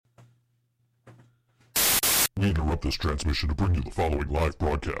We interrupt this transmission to bring you the following live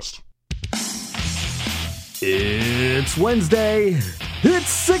broadcast. It's Wednesday. It's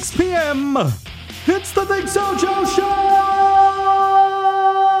 6 p.m. It's the ThinkSoJoe Show!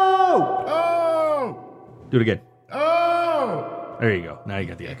 Oh! Do it again. Oh! There you go. Now you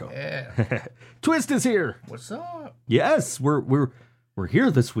got the echo. Yeah. Twist is here. What's up? Yes, we're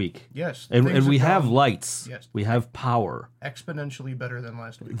here this week. Yes. And we are have going lights. Yes. We have power. exponentially better than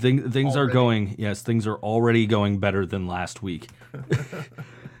last week. Things are going. Yes, things are already going better than last week.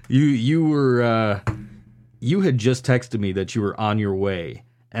 You had just texted me that you were on your way,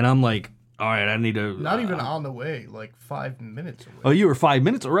 and I'm like, all right, I need to. Not even on the way, like 5 minutes away. Oh, you were 5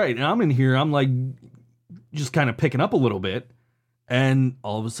 minutes, all right? And I'm in here. I'm like, just kind of picking up a little bit, and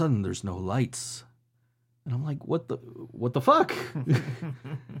all of a sudden, there's no lights, and I'm like, what the fuck?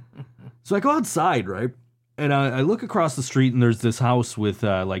 So I go outside, right, and I look across the street, and there's this house with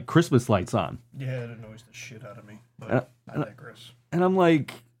like Christmas lights on. Yeah, it annoys the shit out of me, but I digress. And I'm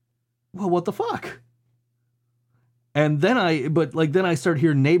like, well, what the fuck? And then I start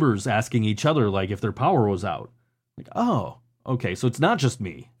hearing neighbors asking each other, like, if their power was out. Like, oh, okay, so it's not just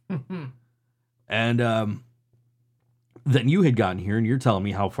me. And then you had gotten here, and you're telling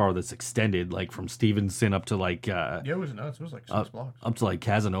me how far this extended, like, from Stevenson up to, like... yeah, it was nuts. It was like 6 blocks. Up to, like,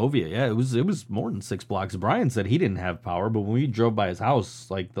 Cazenovia. Yeah, it was more than 6 blocks. Brian said he didn't have power, but when we drove by his house,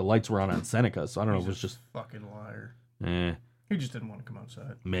 like, the lights were on Seneca, so I don't know if it was just... fucking liar. Eh. He just didn't want to come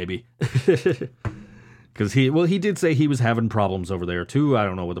outside. Maybe. Because he did say he was having problems over there, too. I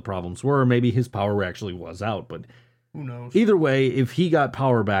don't know what the problems were. Maybe his power actually was out, but... Who knows? Either way, if he got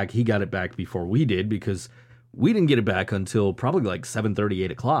power back, he got it back before we did, because we didn't get it back until probably like 7:30,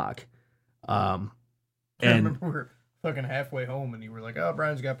 8 o'clock. I remember we were fucking halfway home, and you were like, oh,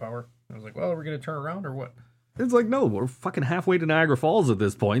 Brian's got power. I was like, well, are we going to turn around or what? It's like, no, we're fucking halfway to Niagara Falls at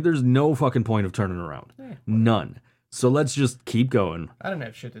this point. There's no fucking point of turning around. None. So let's just keep going. I didn't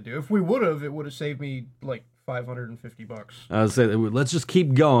have shit to do. If we would have, it would have saved me like $550. I was saying, let's just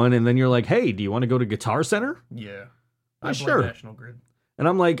keep going. And then you're like, hey, do you want to go to Guitar Center? Yeah. Yeah, I sure. blame National Grid. And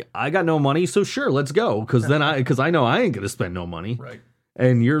I'm like, I got no money, so sure, let's go. Because I know I ain't going to spend no money. Right.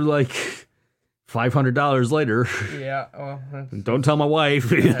 And you're like, $500 later. Yeah. Well, Don't tell my wife.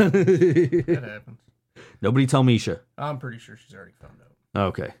 that happens. Nobody tell Misha. I'm pretty sure she's already found out.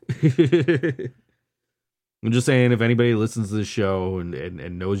 Okay. I'm just saying, if anybody listens to this show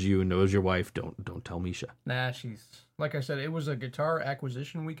and knows you and knows your wife, don't tell Misha. Nah, she's... Like I said, it was a guitar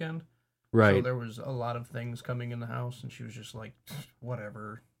acquisition weekend. Right. So there was a lot of things coming in the house, and she was just like,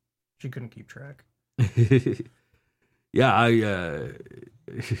 whatever. She couldn't keep track. Yeah, I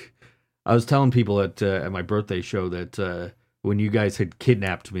was telling people at my birthday show that when you guys had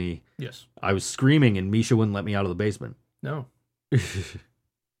kidnapped me, Yes. I was screaming and Misha wouldn't let me out of the basement. No.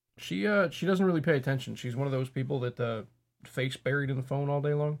 She doesn't really pay attention. She's one of those people that face buried in the phone all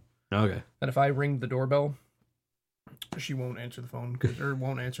day long. Okay. And if I ring the doorbell, she won't answer the phone or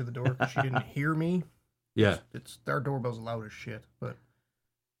won't answer the door because she didn't hear me. Yeah. It's our doorbell's loud as shit, but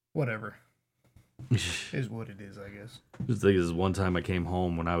whatever. Is what it is, I guess. The thing is, one time I came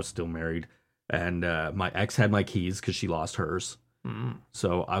home when I was still married, and my ex had my keys because she lost hers. Mm-hmm.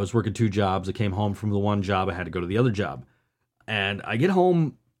 So I was working 2 jobs. I came home from the one job. I had to go to the other job. And I get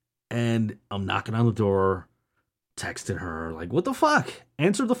home, and I'm knocking on the door, texting her, like, what the fuck?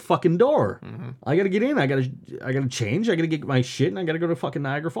 Answer the fucking door. Mm-hmm. I gotta get in. I gotta change. I gotta get my shit, and I gotta go to fucking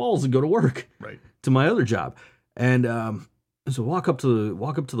Niagara Falls and go to work. Right. To my other job. And so walk up to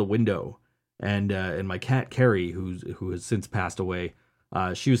the window, and my cat Carrie, who has since passed away,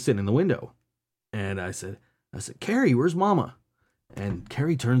 she was sitting in the window. And I said, Carrie, where's Mama? And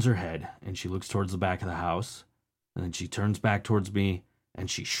Carrie turns her head, and she looks towards the back of the house, and then she turns back towards me, and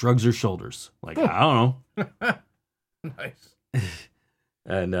she shrugs her shoulders, like, I don't know. Nice.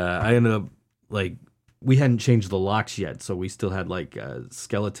 And I ended up, like, we hadn't changed the locks yet, so we still had, like, a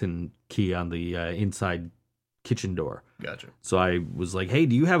skeleton key on the inside kitchen door. Gotcha. So I was like, hey,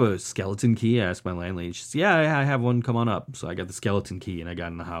 do you have a skeleton key? I asked my landlady. She said, yeah, I have one. Come on up. So I got the skeleton key, and I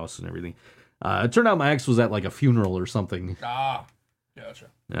got in the house and everything. It turned out my ex was at, like, a funeral or something. Ah, gotcha.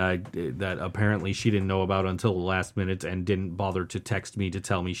 That apparently she didn't know about until the last minute and didn't bother to text me to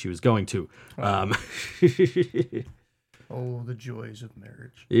tell me she was going to. Oh, the joys of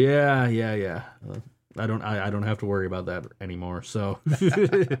marriage. Yeah. I don't have to worry about that anymore. So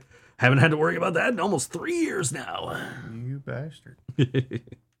haven't had to worry about that in almost 3 years now. You bastard.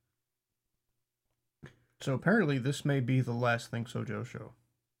 So apparently this may be the last ThinkSoJoe show.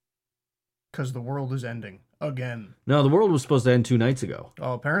 Because the world is ending. Again. No, the world was supposed to end 2 nights ago.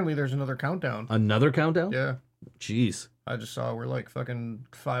 Oh, apparently there's another countdown. Another countdown? Yeah. Jeez. I just saw we're like fucking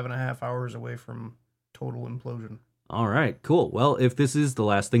 5.5 hours away from total implosion. All right, cool. Well, if this is the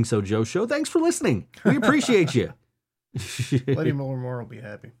last Think So Joe show, thanks for listening. We appreciate you. Lady Moore will be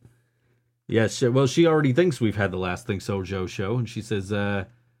happy. Yes, well, she already thinks we've had the last Think So Joe show, and she says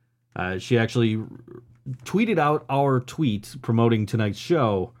she actually tweeted out our tweet promoting tonight's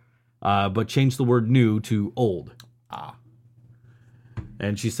show, but changed the word new to old.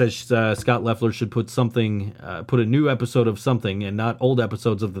 And she says Scott Leffler should put a new episode of something and not old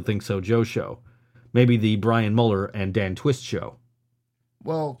episodes of the Think So Joe show. Maybe the Brian Mueller and Dan Twist show.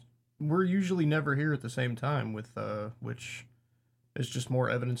 Well, we're usually never here at the same time, with which is just more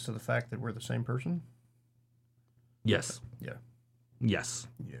evidence to the fact that we're the same person. Yes. Yeah. Yes.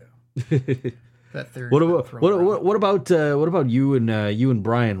 Yeah. That theory. What about you and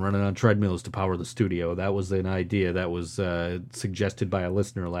Brian running on treadmills to power the studio? That was an idea that was suggested by a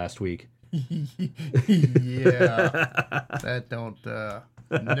listener last week. Yeah. That don't.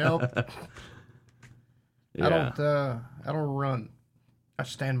 Nope. Yeah. I don't run. I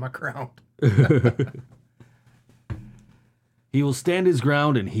stand my ground. He will stand his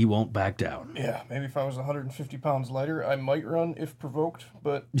ground and he won't back down. Yeah, maybe if I was 150 pounds lighter, I might run if provoked,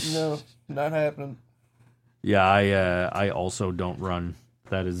 but no, not happening. Yeah, I also don't run.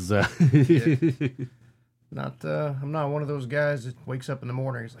 That is I'm not one of those guys that wakes up in the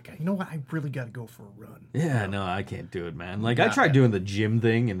morning and is like, you know what, I really got to go for a run. Yeah, no, I can't do it, man. Like, I tried doing the gym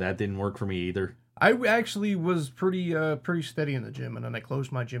thing and that didn't work for me either. I actually was pretty steady in the gym, and then I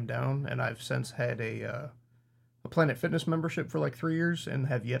closed my gym down, and I've since had a Planet Fitness membership for like 3 years and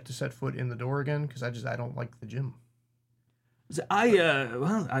have yet to set foot in the door again because I don't like the gym. I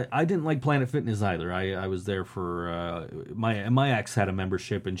didn't like Planet Fitness either. I was there for my ex had a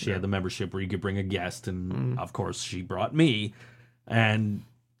membership, and she had the membership where you could bring a guest, and of course she brought me, and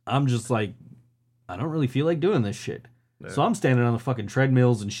I'm just like, I don't really feel like doing this shit. Yeah. So I'm standing on the fucking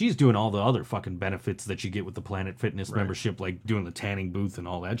treadmills, and she's doing all the other fucking benefits that you get with the Planet Fitness membership, like doing the tanning booth and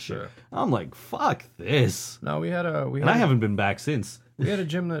all that shit. Sure. I'm like, fuck this. No, I haven't been back since. We had a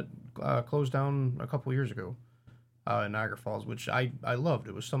gym that closed down a couple years ago in Niagara Falls, which I loved.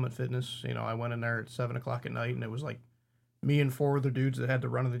 It was Summit Fitness. You know, I went in there at 7 o'clock at night, and it was like me and 4 other dudes that had to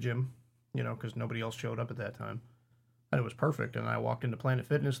run of the gym, you know, because nobody else showed up at that time. And it was perfect. And I walked into Planet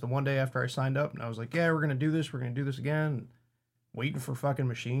Fitness the one day after I signed up, and I was like, yeah, we're going to do this. We're going to do this again. Waiting for fucking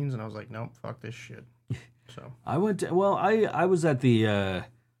machines. And I was like, nope, fuck this shit. So I was at the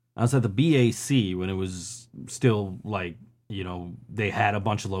BAC when it was still like, you know, they had a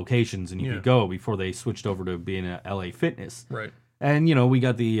bunch of locations and you could go before they switched over to being a LA Fitness. Right. And, you know, we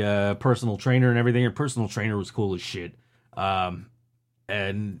got the personal trainer and everything. Your personal trainer was cool as shit.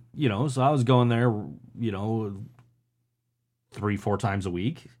 And, you know, so I was going there, you know, 3-4 times a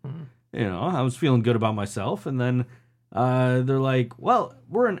week. Mm-hmm. You know, I was feeling good about myself, and then they're like, "Well,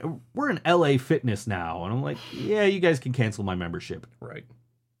 we're in LA Fitness now," and I'm like, "Yeah, you guys can cancel my membership." Right.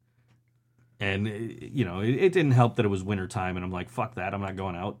 And you know, it didn't help that it was winter time, and I'm like, "Fuck that! I'm not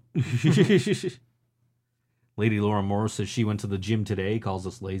going out." Lady Laura Morris says she went to the gym today. Calls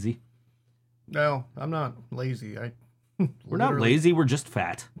us lazy. No, I'm not lazy. We're not lazy. We're just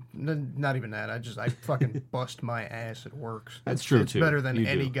fat. Not even that. I fucking bust my ass at work. That's true, it's too. Better than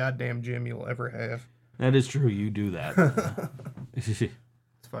any goddamn gym you'll ever have. That is true. You do that.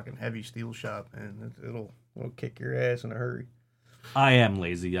 It's fucking heavy steel shop, man. It'll kick your ass in a hurry. I am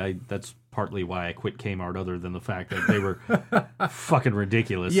lazy. That's partly why I quit Kmart, other than the fact that they were fucking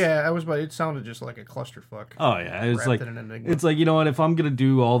ridiculous. Yeah, it sounded just like a clusterfuck. Oh yeah, it's like you know what? If I'm gonna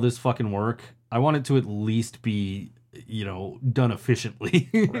do all this fucking work, I want it to at least be, you know, done efficiently.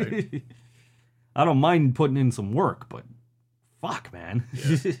 Right. I don't mind putting in some work, but fuck, man.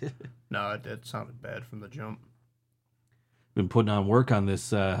 Yeah. No, it sounded bad from the jump. Been putting on work on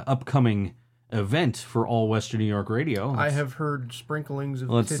this upcoming event for all Western New York radio. I have heard sprinklings of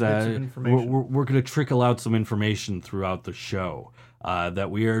tidbits of information. We're going to trickle out some information throughout the show. That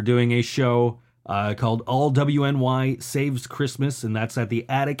we are doing a show called All WNY Saves Christmas, and that's at the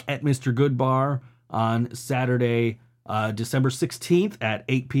Attic at Mr. Good Bar on Saturday, December 16th at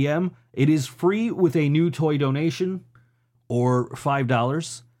 8 p.m. It is free with a new toy donation or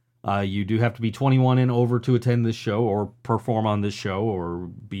 $5. You do have to be 21 and over to attend this show or perform on this show or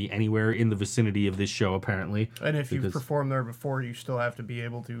be anywhere in the vicinity of this show, apparently. And if you've performed there before, you still have to be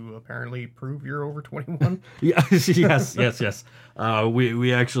able to apparently prove you're over 21. Yeah, yes.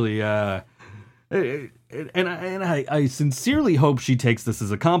 We actually, and I sincerely hope she takes this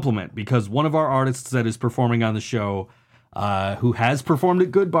as a compliment, because one of our artists that is performing on the show, who has performed at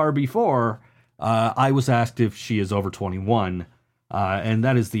Good Bar before, I was asked if she is over 21. And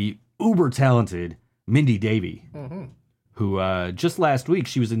that is the uber talented Mindy Davy. Mm-hmm. who just last week,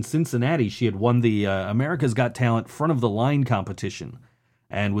 she was in Cincinnati. She had won the America's Got Talent front of the line competition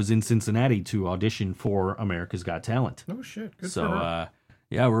and was in Cincinnati to audition for America's Got Talent. Oh, shit. Good So, for her.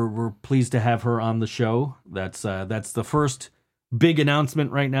 yeah, we're pleased to have her on the show. That's the first big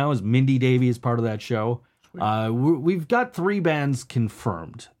announcement right now is Mindy Davy is part of that show. We've got 3 bands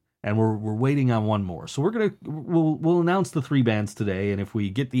confirmed, and we're waiting on one more. So we'll announce the 3 bands today, and if we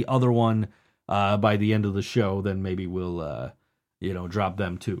get the other one by the end of the show, then maybe we'll drop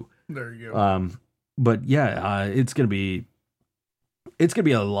them too. There you go. But yeah, it's gonna be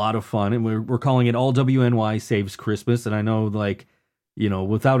a lot of fun, and we're calling it All WNY Saves Christmas. And I know, like,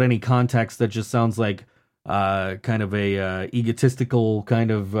 without any context, that just sounds like kind of a egotistical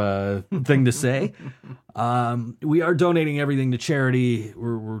kind of thing to say. We are donating everything to charity.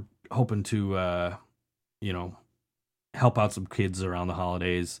 We're hoping to help out some kids around the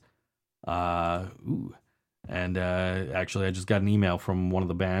holidays. And actually, I just got an email from one of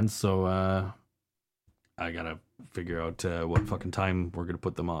the bands, so I gotta figure out what fucking time we're gonna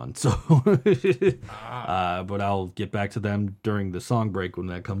put them on. So, but I'll get back to them during the song break when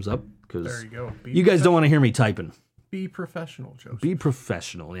that comes up. There Because you go. you guys don't want to hear me typing. Be professional, Joseph. Be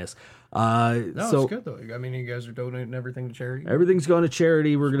professional, yes. No, So it's good though. I mean, you guys are donating everything to charity. everything's going to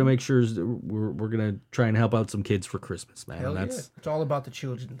charity. We're gonna make sure we're gonna try and help out some kids for Christmas, man. Hell That's yeah. It's all about the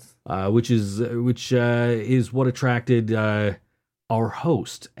children's. which is what attracted our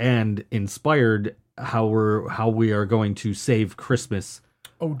host and inspired how we are going to save Christmas.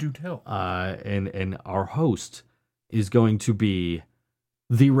 Oh, do tell. And our host is going to be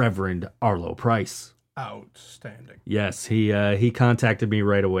the Reverend Arlo Price. Outstanding. Yes, he contacted me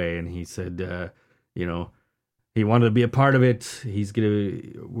right away, and he said, he wanted to be a part of it.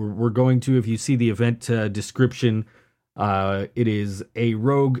 We're going to, if you see the event description, it is a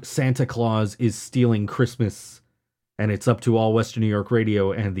rogue Santa Claus is stealing Christmas, and it's up to all Western New York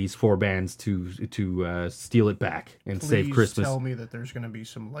radio and these 4 bands to steal it back and save Christmas. Tell me that there's going to be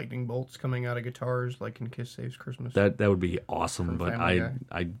some lightning bolts coming out of guitars, like in Kiss Saves Christmas. That would be awesome, From but Family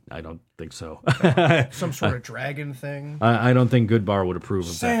I don't think so. Some sort of dragon thing. I don't think Goodbar would approve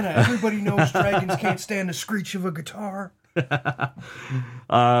of Santa, everybody knows dragons can't stand the screech of a guitar. that.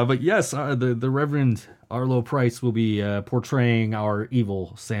 But yes, the Reverend Arlo Price will be portraying our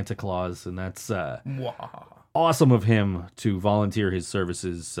evil Santa Claus, and that's Wow. awesome of him to volunteer his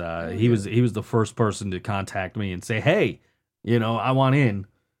services. He was the first person to contact me and say, "Hey, I want in."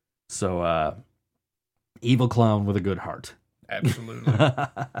 So, evil clown with a good heart. Absolutely.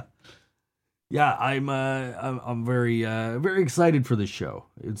 Yeah, I'm very very excited for this show.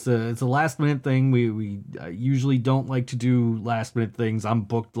 It's a last minute thing. We usually don't like to do last minute things. I'm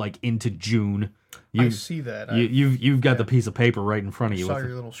booked like into June. I see that. You've got the piece of paper right in front of you. saw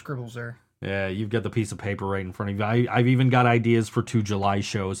your little scribbles there. Yeah, you've got the piece of paper right in front of you. I've even got ideas for 2 July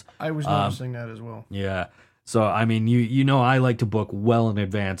shows. I was noticing that as well. Yeah. So, I mean, I like to book well in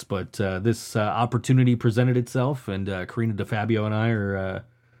advance, but this opportunity presented itself, and Karina DeFabio and I are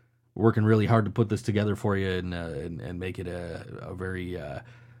working really hard to put this together for you and make it a very,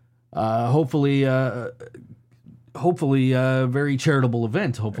 hopefully very charitable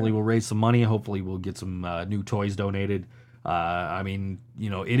event. Hopefully we'll raise some money. Hopefully we'll get some new toys donated. I mean,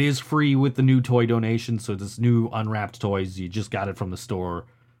 it is free with the new toy donation. So this new unwrapped toys, you just got it from the store,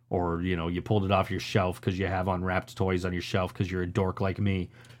 or, you pulled it off your shelf because you have unwrapped toys on your shelf because you're a dork like me.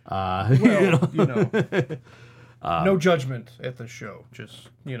 Well, no judgment at the show. Just,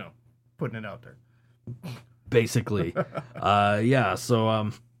 putting it out there. Basically. Yeah. So,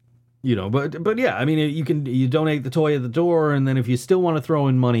 but yeah, I mean, you donate the toy at the door, and then if you still want to throw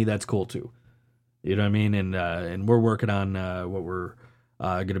in money, that's cool too. You know what I mean? And we're working on what we're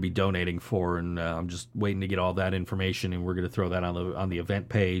going to be donating for, and I'm just waiting to get all that information, and we're going to throw that on the event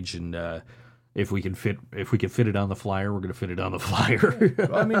page, and if we can fit it on the flyer, we're going to fit it on the flyer.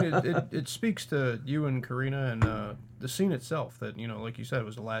 Well, I mean, it speaks to you and Karina and the scene itself that, like you said, it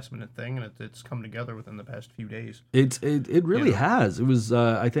was a last minute thing, and it's come together within the past few days. It really has. It was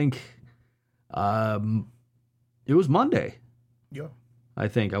I think it was Monday. Yeah. I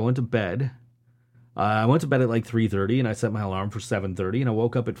think I went to bed. I went to bed at like 3:30, and I set my alarm for 7:30, and I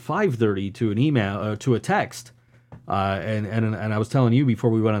woke up at 5:30 to an email, to a text, and I was telling you before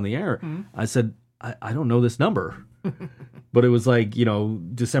we went on the air. Mm-hmm. I said I don't know this number, but it was like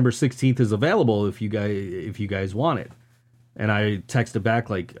December 16th is available if you guys want it, and I texted back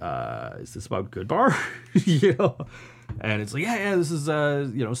like, is this about Good Bar? And it's like yeah, this is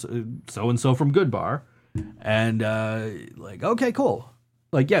so and so from Good Bar, and like okay, cool.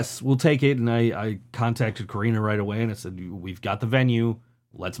 Like, yes, we'll take it. And I contacted Karina right away, and I said, we've got the venue.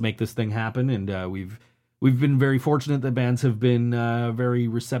 Let's make this thing happen. And we've we've been very fortunate that bands have been very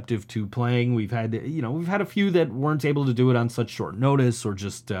receptive to playing. We've had a few that weren't able to do it on such short notice, or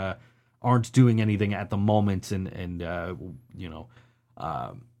just aren't doing anything at the moment, and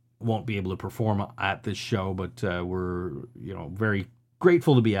won't be able to perform at this show. But we're very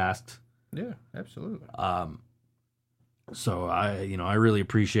grateful to be asked. Yeah, absolutely. So I really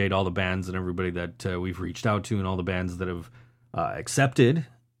appreciate all the bands and everybody that we've reached out to, and all the bands that have accepted,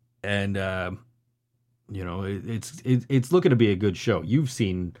 and it's looking to be a good show. You've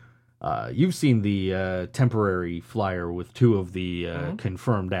seen the temporary flyer with 2 of the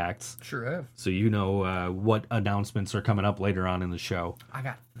confirmed acts. Sure have. So what announcements are coming up later on in the show. I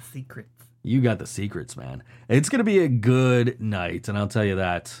got the secrets. You got the secrets, man. It's gonna be a good night, and I'll tell you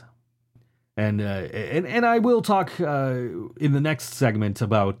that. And I will talk in the next segment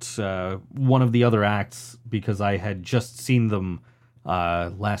about one of the other acts, because I had just seen them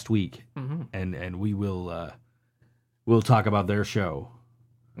last week, and we'll talk about their show.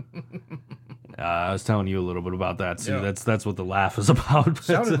 I was telling you a little bit about that, so yeah. That's what the laugh is about.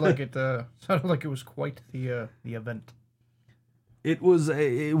 Sounded like it was quite the event. It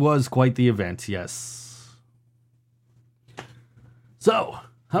was quite the event, yes. So,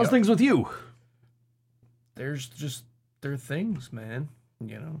 how's things with you? They're things, man.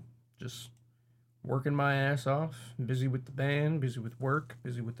 Just working my ass off. Busy with the band, busy with work,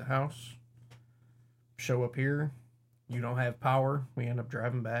 busy with the house. Show up here. You don't have power. We end up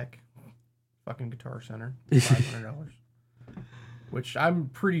driving back. Fucking Guitar Center. $500. Which I'm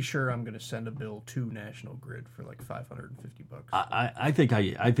pretty sure I'm going to send a bill to National Grid for like $550. I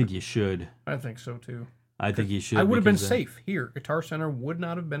think you should. I think so too. I think you should. I would have been safe here. Guitar Center would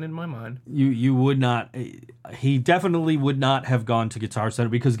not have been in my mind. You would not. He definitely would not have gone to Guitar Center,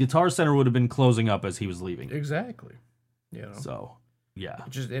 because Guitar Center would have been closing up as he was leaving. Exactly. So, yeah.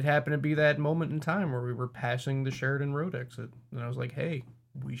 It happened to be that moment in time where we were passing the Sheridan Road exit, and I was like, "Hey,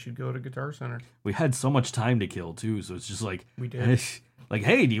 we should go to Guitar Center." We had so much time to kill too, so it's just like we did. Like,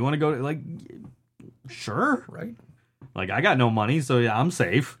 hey, do you want to go? Like, sure, right. Like, I got no money, so yeah, I'm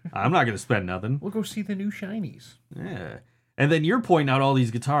safe. I'm not going to spend nothing. We'll go see the new shinies. Yeah. And then you're pointing out all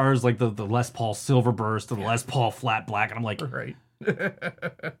these guitars, like the Les Paul Silverburst and the Les Paul Flat Black, and I'm like, right.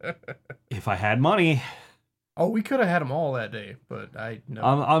 If I had money. Oh, we could have had them all that day, but no.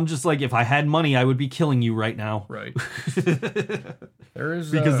 I'm just like, if I had money, I would be killing you right now. Right. There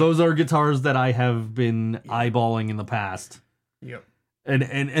is because those are guitars that I have been eyeballing in the past. Yep.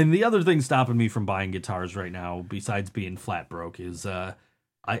 And the other thing stopping me from buying guitars right now, besides being flat broke, is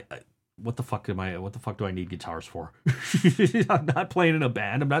what the fuck do I need guitars for? I'm not playing in a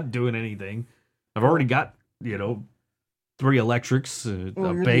band. I'm not doing anything. I've already got 3 electrics, a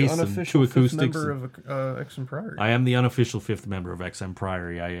bass, and 2 acoustics. Member of XM Priory. I am the unofficial 5th member of XM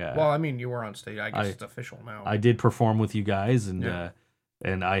Priory. Well, I mean, you were on stage. I guess it's official now. I did perform with you guys, and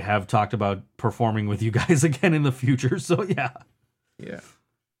I have talked about performing with you guys again in the future. So yeah. Yeah,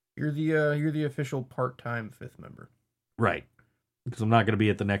 you're the official part-time 5th member, right? Because I'm not going to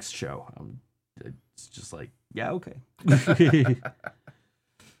be at the next show. It's just like, yeah, okay.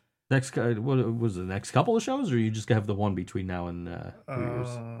 What was the next couple of shows, or you just have the one between now and New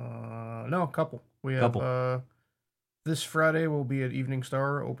Year's? No, a couple. We have this Friday will be at Evening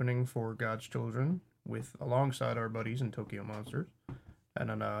Star opening for God's Children alongside our buddies in Tokyo Monsters,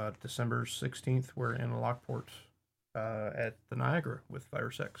 and on December 16th we're in Lockport. At the Niagara with Fire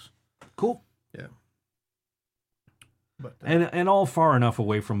Sex. Cool. Yeah. But and all far enough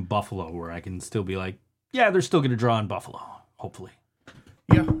away from Buffalo where I can still be like, yeah, they're still going to draw in Buffalo, hopefully.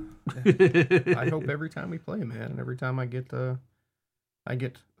 Yeah. I hope every time we play, man, and every time I get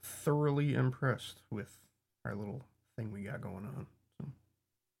thoroughly impressed with our little thing we got going on. So,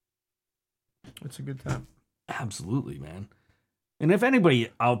 it's a good time. Absolutely, man. And if anybody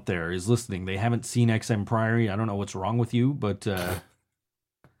out there is listening, they haven't seen XM Priory, I don't know what's wrong with you, but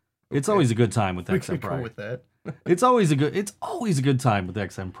it's always a good time with XM Priory. Go with that. It's always a good time with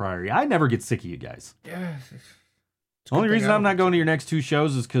XM Priory. I never get sick of you guys. Yeah. The only reason I'm not going to your next 2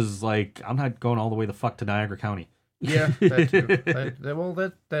 shows is because, like, I'm not going all the way the fuck to Niagara County. Yeah, that too.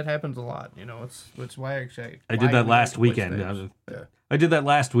 That happens a lot. It's why I did that last weekend. I did that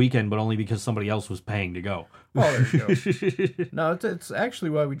last weekend, but only because somebody else was paying to go. Oh, there you go. No, it's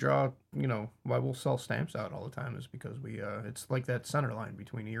actually why we draw. Why we'll sell stamps out all the time is because it's like that center line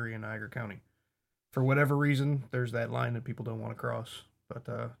between Erie and Niagara County. For whatever reason, there's that line that people don't want to cross. But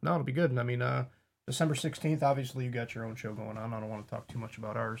no, it'll be good. And I mean, December 16th. Obviously, you got your own show going on. I don't want to talk too much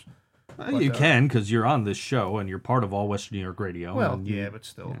about ours. Well, you can, because you're on this show and you're part of All Western New York Radio. Well, yeah, but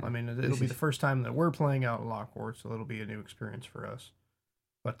still. Yeah. I mean, it'll be the first time that we're playing out in Lockport, so it'll be a new experience for us.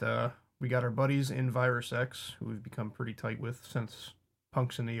 But We got our buddies in Virus X, who we've become pretty tight with since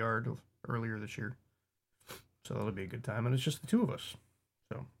Punks in the Yard earlier this year. So that'll be a good time, and it's just the two of us.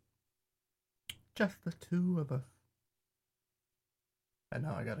 So, just the two of us. And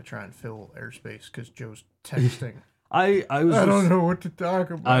now I got to try and fill airspace because Joe's texting. I don't know what to talk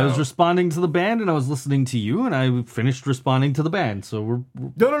about. I was responding to the band, and I was listening to you, and I finished responding to the band. So we're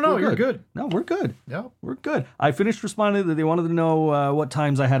No, you're good. No, we're good. Yeah, we're good. I finished responding that they wanted to know what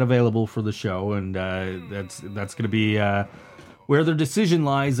times I had available for the show, and that's going to be where their decision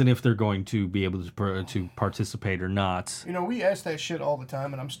lies, and if they're going to be able to participate or not. You know, we ask that shit all the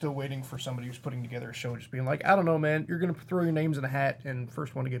time, and I'm still waiting for somebody who's putting together a show, just being like, I don't know, man. You're going to throw your names in a hat, and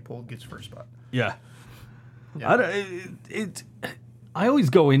first one to get pulled gets first spot. Yeah. Yeah. I always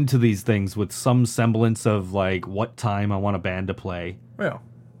go into these things with some semblance of like what time I want a band to play. Yeah.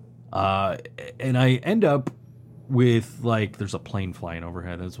 And I end up with like there's a plane flying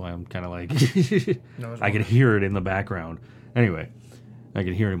overhead. That's why I'm kind of like I can hear it in the background. Anyway, I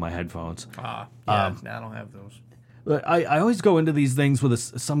can hear it in my headphones. Yeah, I don't have those. But I always go into these things with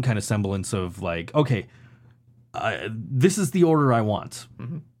some kind of semblance of like, okay, this is the order I want,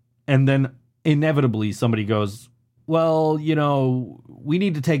 and then inevitably somebody goes, well, you know, we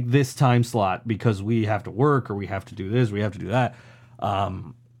need to take this time slot because we have to work or we have to do this, we have to do that.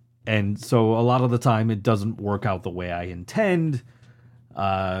 And so a lot of the time it doesn't work out the way I intend.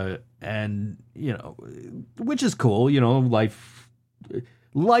 And, you know, which is cool, you know, life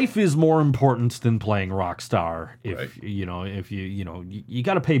is more important than playing Rockstar. If, you know, you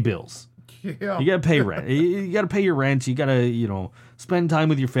got to pay bills. Yeah. You got to pay rent. You got to pay your rent. You got to, you know, spend time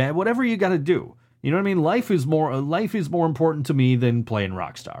with your family. Whatever you got to do. You know what I mean? Life is more important to me than playing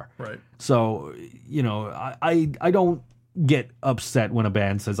Rockstar. Right. So, you know, I don't get upset when a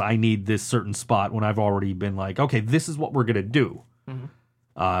band says I need this certain spot when I've already been like, okay, this is what we're gonna do.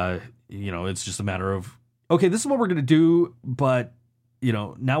 You know, it's just a matter of, okay, this is what we're gonna do, but you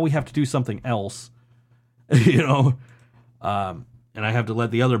know, now we have to do something else. You know, and I have to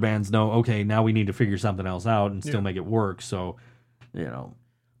let the other bands know, okay, now we need to figure something else out and still make it work. So, you know.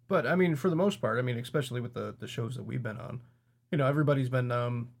 But, I mean, for the most part, I mean, especially with the shows that we've been on, you know, everybody's been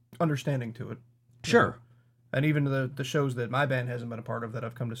understanding to it. Sure. Know? And even the shows that my band hasn't been a part of that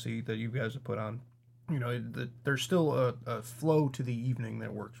I've come to see that you guys have put on, you know, there's still a flow to the evening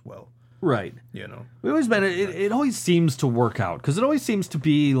that works well. Right. You know. We always been, it always seems to work out because it always seems to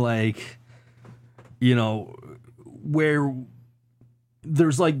be like, you know, where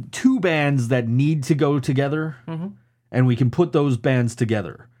there's like two bands that need to go together and we can put those bands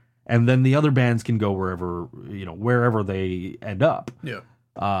together and then the other bands can go wherever they end up. Yeah.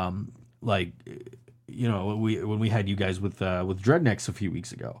 Like, you know, when we had you guys with Dreadnecks a few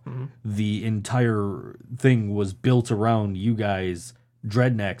weeks ago, the entire thing was built around you guys,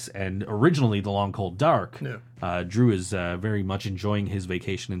 Dreadnecks, and originally the Long Cold Dark. Yeah. Drew is very much enjoying his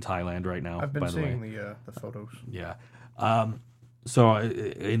vacation in Thailand right now. I've been seeing the photos. Yeah. So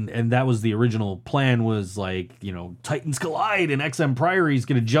and that was the original plan, was like, you know, Titans collide and XM Priory's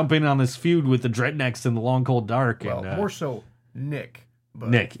going to jump in on this feud with the Dreadnecks and the Long Cold Dark. Well, and, more so Nick. But,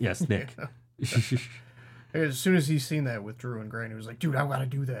 Nick. As soon as he's seen that with Drew and Granny, he was like, dude, I got to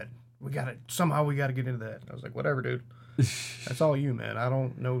do that. Somehow we got to get into that. I was like, whatever, dude. That's all you, man. I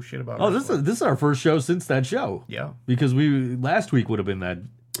don't know shit about this is our first show since that show. Yeah. Because last week would have been that.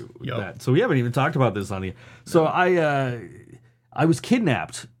 So we haven't even talked about this on the. So I was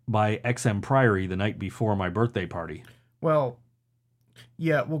kidnapped by XM Priory the night before my birthday party. Well,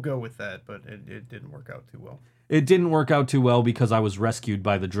 yeah, we'll go with that, but it didn't work out too well. It didn't work out too well because I was rescued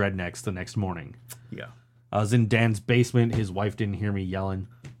by the Dreadnecks the next morning. Yeah. I was in Dan's basement. His wife didn't hear me yelling.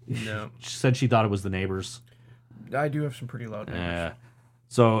 No. She said she thought it was the neighbors. I do have some pretty loud neighbors. Yeah.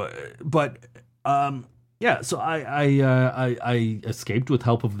 So, but, yeah, so I escaped with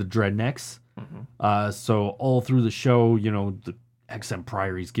help of the Dreadnecks. So all through the show, you know, the XM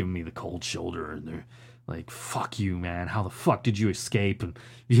Priory's giving me the cold shoulder, and they're like, fuck you, man. How the fuck did you escape? And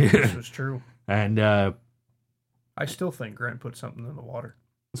This was true. And I still think Grant put something in the water.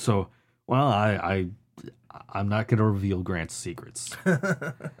 So, well, I'm not going to reveal Grant's secrets.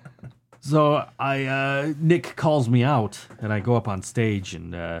 So Nick calls me out, and I go up on stage,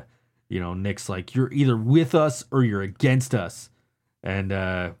 and you know, Nick's like, "You're either with us or you're against us," and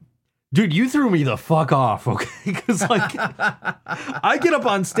dude, you threw me the fuck off, okay? Because like, I get up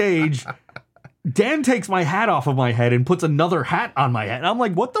on stage, Dan takes my hat off of my head and puts another hat on my head, and I'm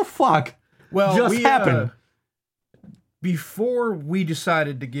like, "What the fuck?" Just happened. Before we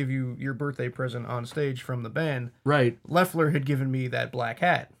decided to give you your birthday present on stage from the band, right? Leffler had given me that black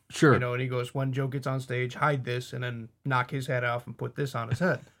hat. Sure. You know, and he goes, when Joe gets on stage, hide this and then knock his hat off and put this on his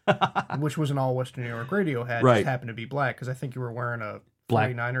head, which was an all Western New York radio hat. Right. Just happened to be black because I think you were wearing a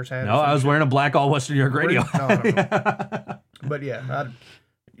Black 49ers hat. No, I was wearing a black all Western New York radio. No, I don't know. But yeah,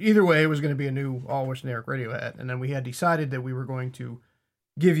 either way, it was going to be a new all Western New York radio hat. And then we had decided that we were going to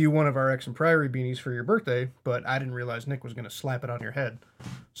give you one of our Exum Priory beanies for your birthday, but I didn't realize Nick was going to slap it on your head.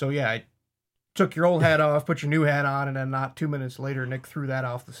 So yeah, I took your old hat off, put your new hat on, and then not 2 minutes later, Nick threw that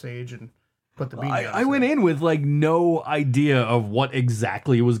off the stage and put the beanie on. I went in with like no idea of what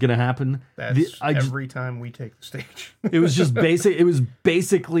exactly was going to happen. Every time we take the stage. It was just basic. It was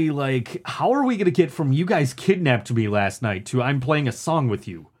basically like, how are we going to get from you guys kidnapped me last night to I'm playing a song with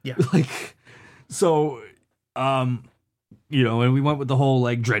you? Yeah. Like, so, you know, and we went with the whole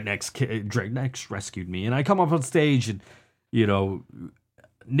like Dreadnecks rescued me, and I come up on stage and, you know,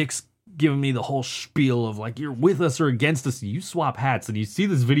 Nick's giving me the whole spiel of like, you're with us or against us. You swap hats, and you see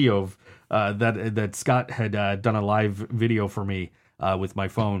this video of that Scott had done a live video for me with my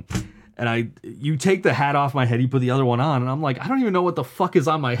phone, and you take the hat off my head, you put the other one on, and I'm like, I don't even know what the fuck is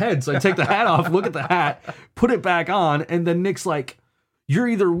on my head. So I take the hat off, look at the hat, put it back on, and then Nick's like, you're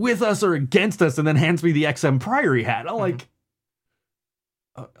either with us or against us, and then hands me the XM Priory hat. I'm like,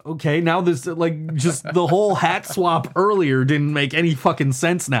 okay, now this, like, just the whole hat swap earlier didn't make any fucking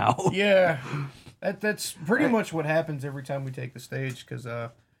sense now. Yeah, that's pretty much what happens every time we take the stage, because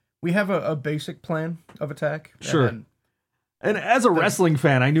we have a basic plan of attack. Sure. And as a wrestling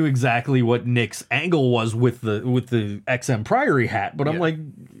fan, I knew exactly what Nick's angle was with the XM Priory hat, but I'm like,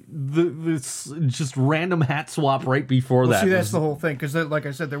 this just random hat swap right before that. See, that's the whole thing, because like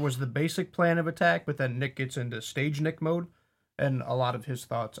I said, there was the basic plan of attack, but then Nick gets into stage Nick mode, and a lot of his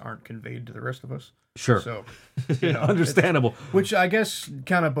thoughts aren't conveyed to the rest of us. Sure. So, understandable. Which I guess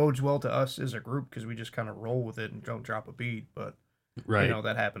kind of bodes well to us as a group, because we just kind of roll with it and don't drop a beat, but right. You know,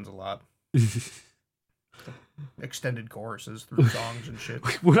 that happens a lot. Extended choruses through songs and shit.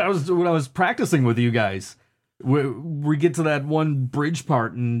 When I was practicing with you guys, we get to that one bridge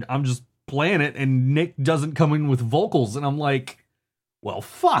part, and I'm just playing it, and Nick doesn't come in with vocals, and I'm like, well,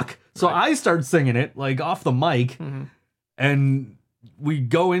 fuck. So I start singing it like off the mic, and we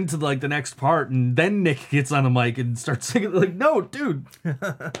go into like the next part, and then Nick gets on the mic and starts singing. Like, no, dude.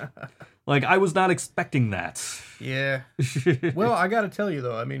 Like, I was not expecting that. Yeah. Well, I got to tell you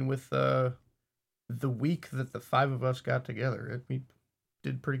though, I mean, with the week that the five of us got together, we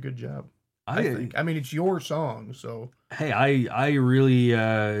did a pretty good job. I think. I mean, it's your song, so. Hey, I really,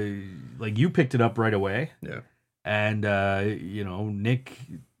 like, you picked it up right away. Yeah. And, you know, Nick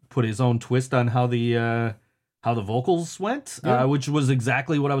put his own twist on how the vocals went, which was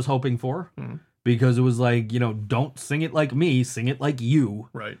exactly what I was hoping for. Mm-hmm. Because it was like, you know, don't sing it like me, sing it like you.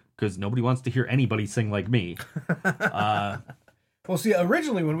 Right. Because nobody wants to hear anybody sing like me. Well, see,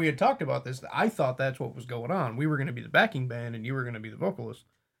 originally when we had talked about this, I thought that's what was going on. We were going to be the backing band, and you were going to be the vocalist.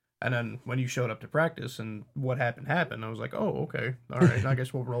 And then when you showed up to practice and what happened, I was like, oh, okay. All right, I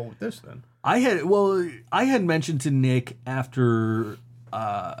guess we'll roll with this then. I had mentioned to Nick after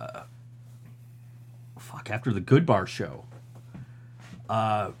the Good Bar show.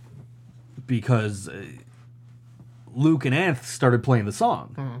 Because Luke and Anth started playing the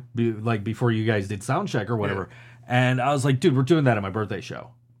song, before you guys did sound check or whatever. Yeah. And I was like, dude, we're doing that at my birthday show.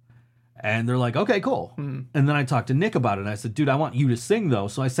 And they're like, okay, cool. Mm-hmm. And then I talked to Nick about it, and I said, dude, I want you to sing though.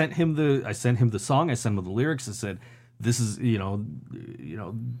 So I sent him the song. I sent him the lyrics. I said, this is, you know,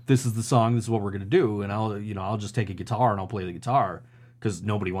 this is the song. This is what we're gonna do. And I'll just take a guitar and I'll play the guitar because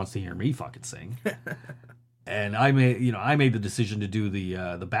nobody wants to hear me fucking sing. And I made the decision to do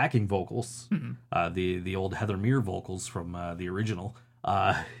the backing vocals, the old Heather Meir vocals from the original,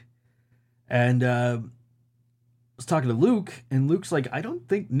 and I was talking to Luke, and Luke's like, I don't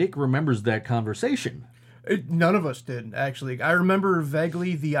think Nick remembers that conversation. None of us did, actually. I remember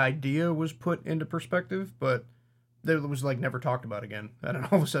vaguely the idea was put into perspective, but it was like never talked about again. And then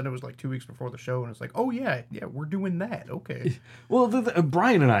all of a sudden it was like 2 weeks before the show, and it's like, oh yeah, we're doing that. Okay. Well,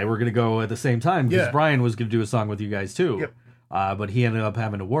 Brian and I were going to go at the same time because Brian was going to do a song with you guys too. Yep. But he ended up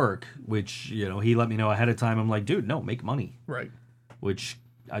having to work, which, you know, he let me know ahead of time. I'm like, dude, no, make money. Right. Which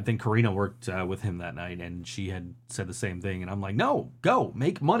I think Karina worked with him that night, and she had said the same thing. And I'm like, no, go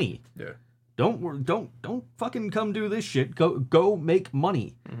make money. Yeah. Don't fucking come do this shit. Go make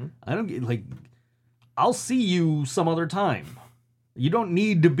money. Mm-hmm. I don't get like. I'll see you some other time. You don't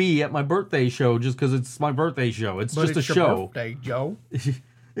need to be at my birthday show just because it's my birthday show. It's just a show. Birthday, Joe.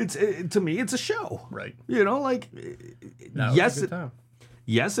 To me, it's a show. Right. You know, like, yes,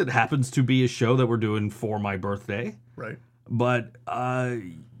 it happens to be a show that we're doing for my birthday. Right. But,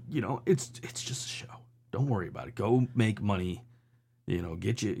 you know, it's just a show. Don't worry about it. Go make money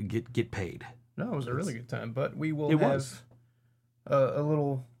get paid. No, it was a really good time. But we will It have was. a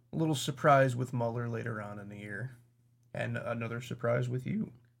little surprise with Muller later on in the year, and another surprise with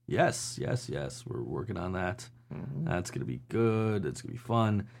you. Yes. We're working on that. Mm-hmm. That's gonna be good. It's gonna be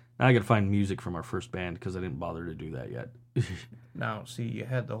fun. Now I gotta find music from our first band because I didn't bother to do that yet. Now, see, you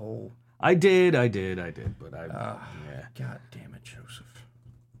had the whole. I did, but yeah. God damn it, Joseph.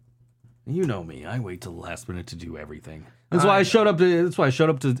 You know me. I wait till the last minute to do everything. That's why I showed up to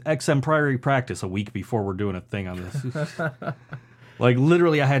XM Priory practice a week before we're doing a thing on this. Like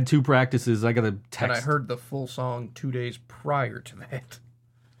literally, I had 2 practices. I got a text. And I heard the full song 2 days prior to that.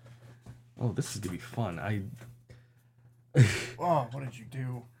 Oh, this is gonna be fun. Oh, what did you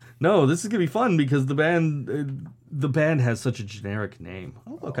do? No, this is gonna be fun because the band has such a generic name.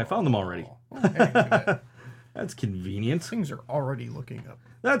 Oh, look, I found them already. Oh, hey, look at that. That's convenient. Things are already looking up.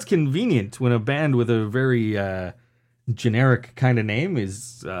 That's convenient when a band with a very generic kind of name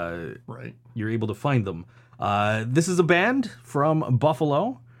is Right. You're able to find them. This is a band from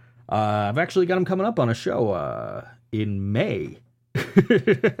Buffalo. I've actually got them coming up on a show in May.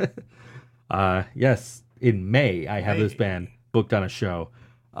 Yes, in May I have this band booked on a show.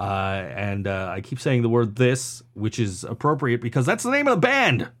 And I keep saying the word "this," which is appropriate because that's the name of the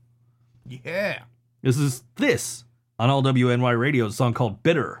band. Yeah. This is "This" on all WNY Radio, a song called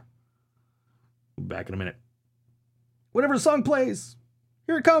 "Bitter." Back in a minute. Whenever the song plays,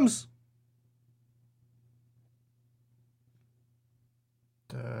 here it comes.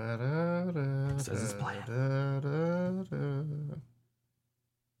 It says it's playing.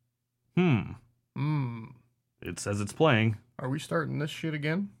 It says it's playing. Are we starting this shit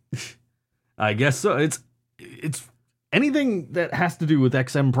again? I guess so. It's anything that has to do with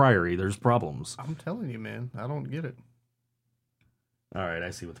XM Priory, there's problems. I'm telling you, man. I don't get it. All right,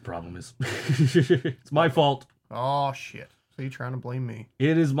 I see what the problem is. It's my fault. Oh, shit. So you're trying to blame me?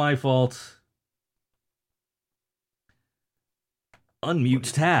 It is my fault.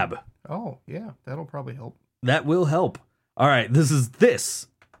 Unmute tab. Oh, yeah. That'll probably help. That will help. All right, this is this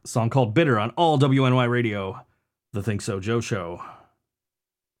song called "Bitter" on all WNY Radio, the ThinkSoJoe show.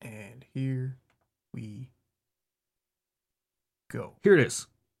 And here we go. Here it is.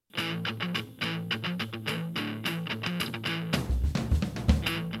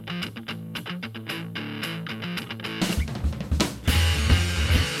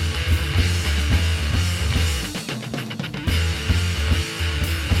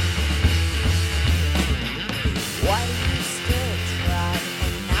 Why do you still try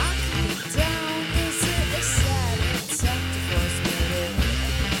and knock me down? Is it a sad attempt to force me to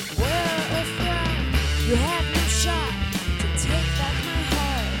wear a frown? You have no shot to take back my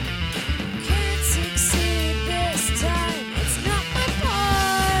heart.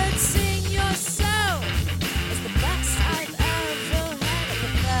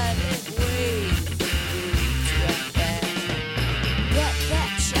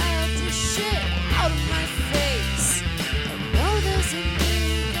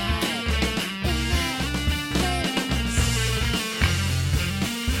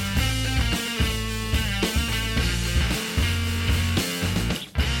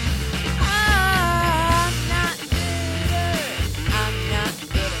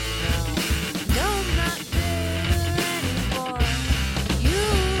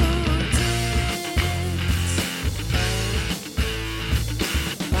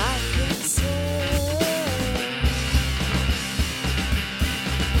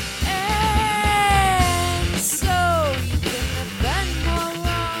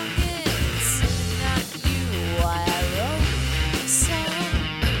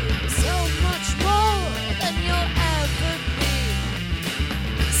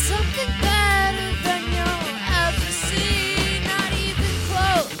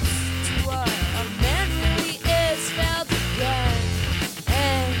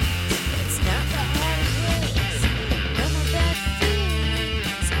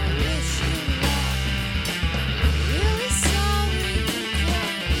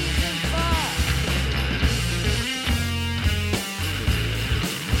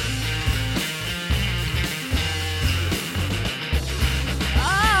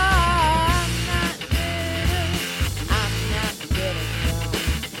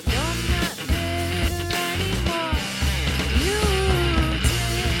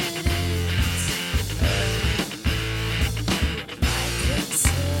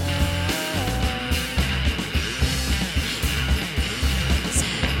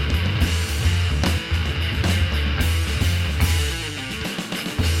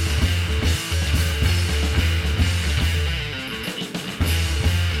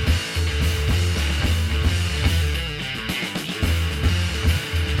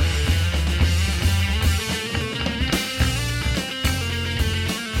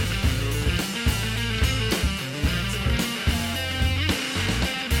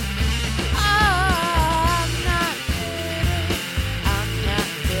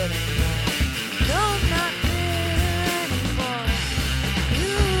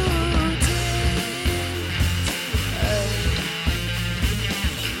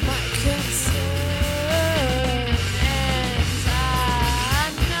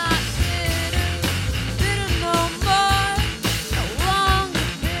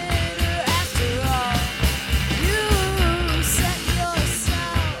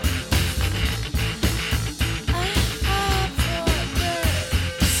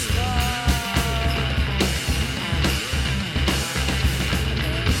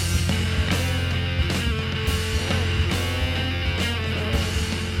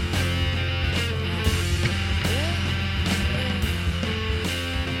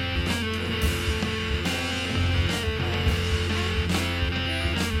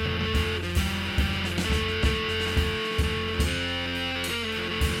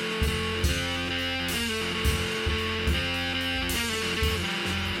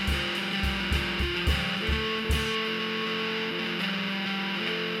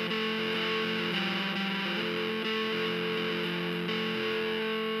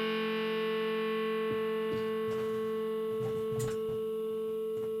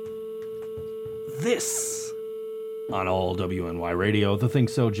 this on all WNY Radio, the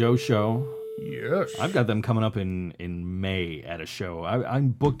ThinkSoJoe show. Yes. I've got them coming up in May at a show. I'm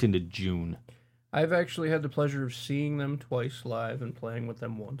booked into June. I've actually had the pleasure of seeing them twice live and playing with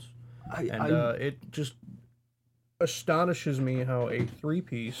them once. It just astonishes me how a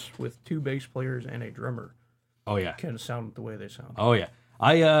three-piece with two bass players and a drummer can sound the way they sound. Oh, yeah.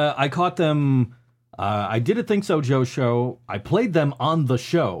 I caught them. I did a ThinkSoJoe show. I played them on the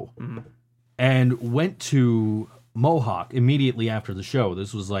show and went to Mohawk immediately after the show.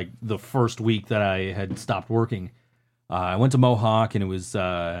 This was like the first week that I had stopped working. I went to Mohawk, and it was,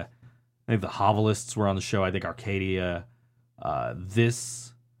 I think the Hovelists were on the show. I think Arcadia,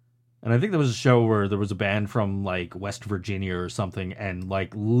 and I think there was a show where there was a band from like West Virginia or something, and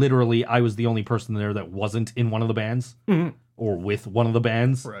like literally I was the only person there that wasn't in one of the bands or with one of the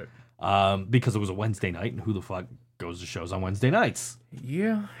bands. Right. Because it was a Wednesday night, and who the fuck goes to shows on Wednesday nights?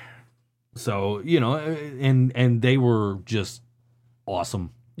 Yeah. So, and they were just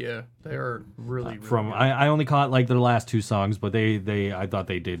awesome. Yeah, they are really good. I only caught like their last two songs, but I thought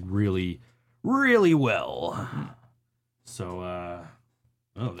they did really, really well. So,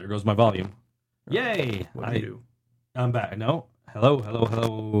 there goes my volume. Yay! What do you do? I'm back. No,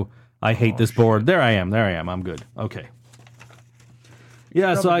 hello. I hate this board. There I am. I'm good. Okay.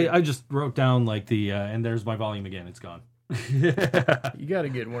 Yeah, so I just wrote down like and there's my volume again. It's gone. You got to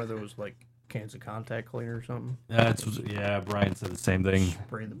get one of those like cans of contact cleaner or something. Brian said the same thing.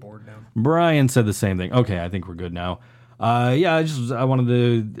 Spray the board down. Brian said the same thing. Okay, I think we're good now. I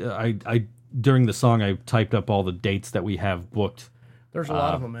wanted to. During the song, I typed up all the dates that we have booked. There's a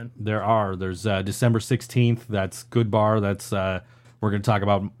lot of them, man. There's December 16th. That's Good Bar. That's we're going to talk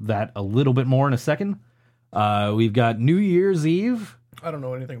about that a little bit more in a second. We've got New Year's Eve. I don't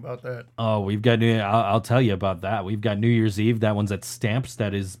know anything about that. Oh, we've got I'll tell you about that. We've got New Year's Eve. That one's at Stamps.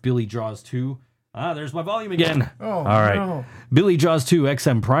 That is Billy Draws 2. There's my volume again. Oh, all right. No. Billy Draws 2,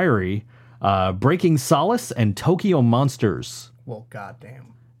 XM Priory, Breaking Solace, and Tokyo Monsters. Well,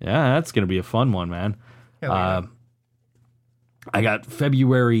 goddamn. Yeah, that's going to be a fun one, man. Yeah. I got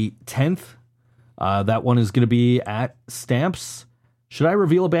February 10th. That one is going to be at Stamps. Should I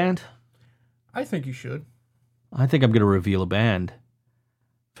reveal a band? I think you should. I think I'm going to reveal a band.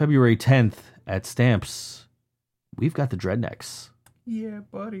 February 10th at Stamps, we've got the Dreadnecks. Yeah,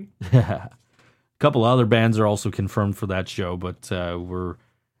 buddy. A couple other bands are also confirmed for that show, but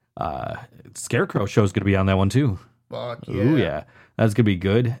Scarecrow show's going to be on that one too. Fuck yeah. Ooh, yeah. That's going to be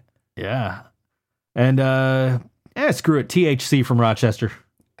good. Yeah. And, screw it. THC from Rochester.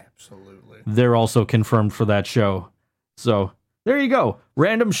 Absolutely. They're also confirmed for that show. So, there you go.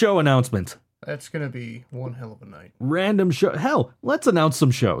 Random show announcement. That's going to be one hell of a night. Random show. Hell, let's announce some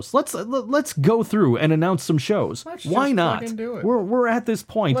shows. Let's go through and announce some shows. Why not? Do it. We're at this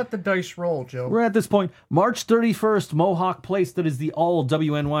point. Let the dice roll, Joe. We're at this point. March 31st, Mohawk Place. That is the all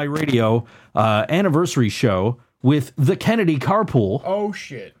WNY Radio anniversary show with the Kennedy Carpool. Oh,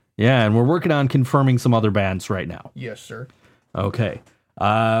 shit. Yeah, and we're working on confirming some other bands right now. Yes, sir. Okay.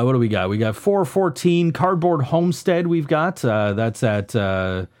 What do we got? We got 414 Cardboard Homestead. We've got that's at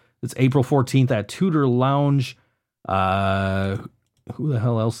it's April 14th at Tudor Lounge. Who the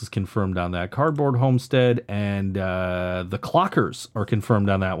hell else is confirmed on that? Cardboard Homestead and the Clockers are confirmed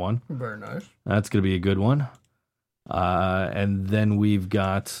on that one. Very nice. That's going to be a good one. And then we've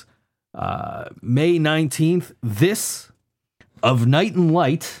got May 19th, this of Night and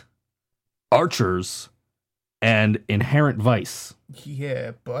Light, Archers, and Inherent Vice.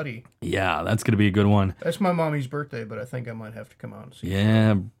 Yeah, buddy. Yeah, that's going to be a good one. That's my mommy's birthday, but I think I might have to come out and see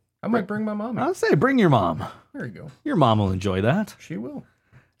Yeah. her. I might bring my mommy. I'll say bring your mom. There you go. Your mom will enjoy that. She will.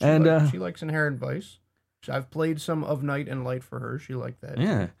 She likes Inherent Vice. I've played some of Night and Light for her. She liked that.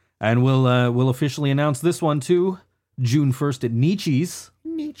 Yeah. And we'll officially announce this one too. June 1st at Nietzsche's.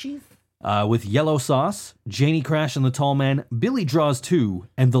 With Yellow Sauce, Janie Crash and the Tall Man, Billy Draws 2,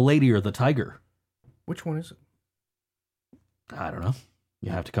 and The Lady or the Tiger. Which one is it? I don't know. You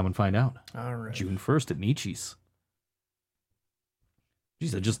have to come and find out. All right. June 1st at Nietzsche's.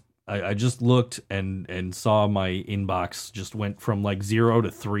 Jeez, I just looked and saw my inbox just went from like 0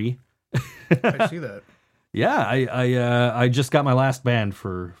 to 3. I see that. Yeah, I just got my last band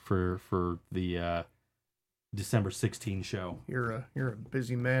for the December 16 show. You're a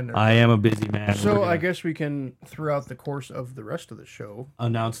busy man there. I am a busy man. So I guess we can, throughout the course of the rest of the show,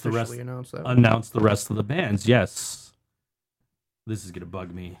 announce the rest of the bands. Yes. This is gonna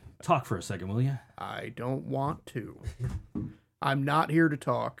bug me. Talk for a second, will you? I don't want to. I'm not here to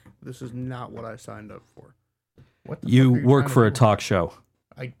talk. This is not what I signed up for. What the you fuck are work trying for to a do? talk show.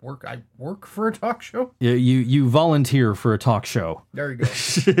 I work for a talk show? You volunteer for a talk show. There you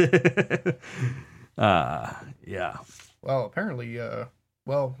go. Yeah. Well, apparently,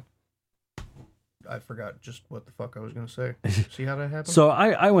 I forgot just what the fuck I was going to say. See how that happened? So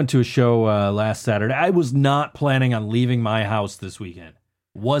I went to a show last Saturday. I was not planning on leaving my house this weekend.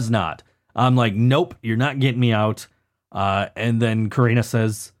 Was not. I'm like, nope, you're not getting me out. And then Karina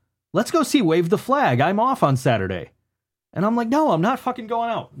says, let's go see Wave the Flag. I'm off on Saturday. And I'm like, no, I'm not fucking going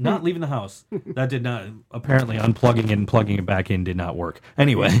out. Not leaving the house. That did not, apparently unplugging it and plugging it back in did not work.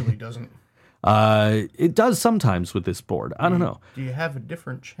 Anyway. It usually doesn't. It does sometimes with this board. I don't know. Do you have a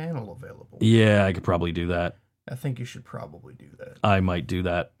different channel available? Yeah, I could probably do that. I think you should probably do that. I might do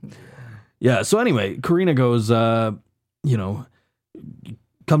that. Yeah, so anyway, Karina goes, come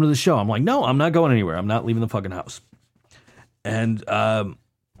to the show. I'm like, no, I'm not going anywhere. I'm not leaving the fucking house. And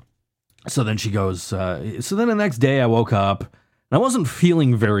so then she goes, so then the next day I woke up, and I wasn't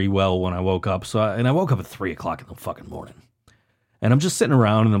feeling very well when I woke up, I woke up at 3 o'clock in the fucking morning. And I'm just sitting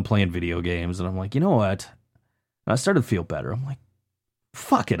around and I'm playing video games, and I'm like, you know what? And I started to feel better. I'm like,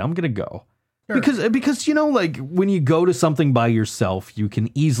 fuck it, I'm going to go. Sure. Because, you know, like, when you go to something by yourself, you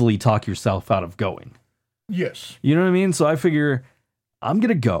can easily talk yourself out of going. Yes. You know what I mean? So I figure I'm going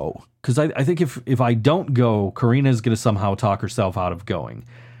to go, because I think if I don't go, Karina's going to somehow talk herself out of going.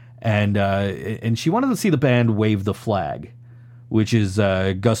 And she wanted to see the band Wave the Flag, which is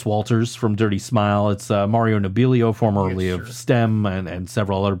Gus Walters from Dirty Smile. It's Mario Nobilio, formerly of STEM, and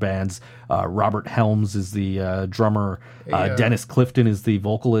several other bands. Robert Helms is the drummer. Dennis Clifton is the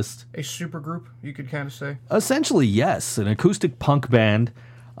vocalist. A supergroup, you could kind of say. Essentially, yes. An acoustic punk band.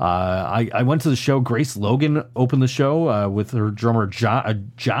 I went to the show. Grace Logan opened the show with her drummer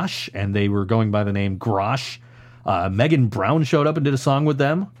Josh, and they were going by the name Grosh. Megan Brown showed up and did a song with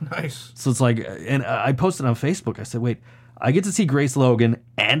them. Nice. So it's like, and I posted on Facebook. I said, wait, I get to see Grace Logan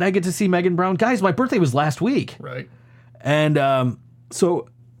and I get to see Megan Brown. Guys, my birthday was last week. Right. And so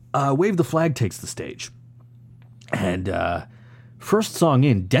Wave the Flag takes the stage. And first song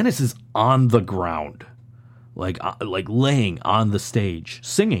in, Dennis is on the ground, like laying on the stage,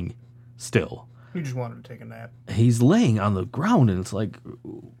 singing still. He just wanted to take a nap. He's laying on the ground, and it's like,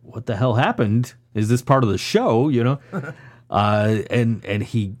 what the hell happened? Is this part of the show, you know? And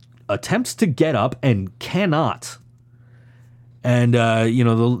he attempts to get up and cannot. And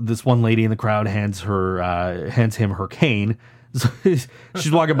this one lady in the crowd hands him her cane. So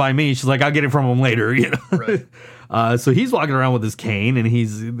she's walking by me. She's like, I'll get it from him later, you know. Right. So he's walking around with his cane,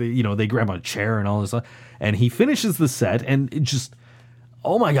 and they grab a chair and all this stuff. And he finishes the set, and it just,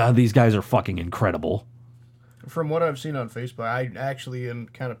 oh my God, these guys are fucking incredible. From what I've seen on Facebook, I actually am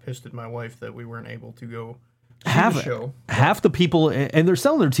kind of pissed at my wife that we weren't able to go see the show. Half the people, and they're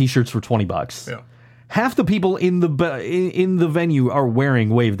selling their T-shirts for $20. Yeah. Half the people in the venue are wearing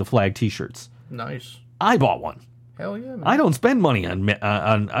Wave the Flag T-shirts. Nice. I bought one. Hell yeah, man. I don't spend money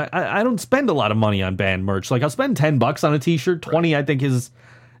I don't spend a lot of money on band merch. Like, I'll spend $10 on a T-shirt. 20, right. I think is,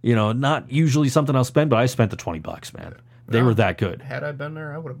 not usually something I'll spend, but I spent the $20, man. They were that good. Had I been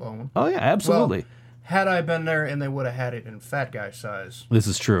there, I would have bought one. Oh yeah, absolutely. Well, had I been there and they would have had it in fat guy size, this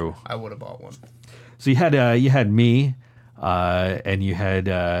is true, I would have bought one. So you had me, and you had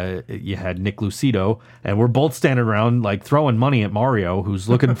Nick Lucido, and we're both standing around like throwing money at Mario, who's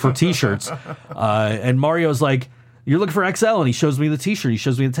looking for T-shirts, and Mario's like, "You're looking for XL," and he shows me the T-shirt. He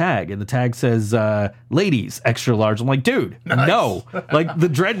shows me the tag, and the tag says "Ladies extra large." I'm like, "Dude, nice. No!" Like, the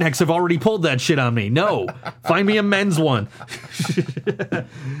Dreadnecks have already pulled that shit on me. No, find me a men's one.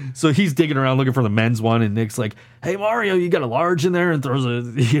 So he's digging around looking for the men's one, and Nick's like, "Hey Mario, you got a large in there?" And throws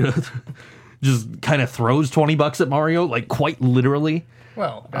just kind of throws $20 at Mario, like quite literally.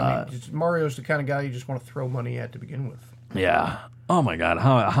 Well, Mario's the kind of guy you just want to throw money at to begin with. Yeah. Oh my God,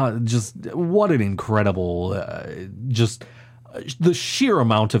 how just what an incredible, just the sheer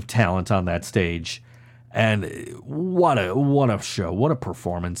amount of talent on that stage, and what a show, what a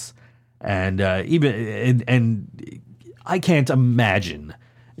performance, and I can't imagine,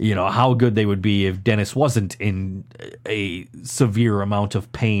 how good they would be if Dennis wasn't in a severe amount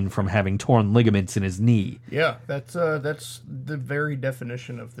of pain from having torn ligaments in his knee. Yeah, that's the very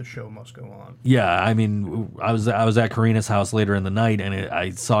definition of the show must go on. Yeah, I mean, I was at Karina's house later in the night, and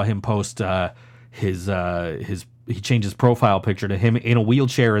I saw him post he changed his profile picture to him in a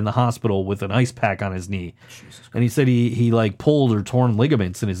wheelchair in the hospital with an ice pack on his knee. And he said he like pulled or torn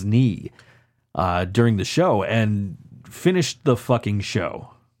ligaments in his knee during the show and finished the fucking show.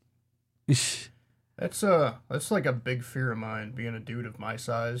 That's like a big fear of mine, being a dude of my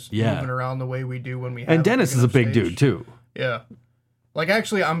size, yeah, moving around the way we do when we have. And Dennis is a big dude too. Yeah, like,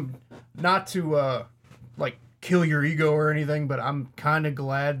 actually, I'm not to like kill your ego or anything, but I'm kind of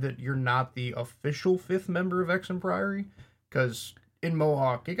glad that you're not the official 5th member of Exum Priory, because in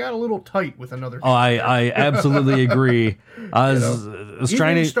Mohawk. It got a little tight with another. Oh, I absolutely agree. I was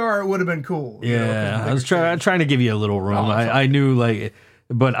trying to. Star would have been cool. Yeah, I was trying to give you a little room. I knew like.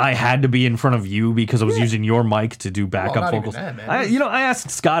 But I had to be in front of you because I was using your mic to do backup vocals. Even that, man. I asked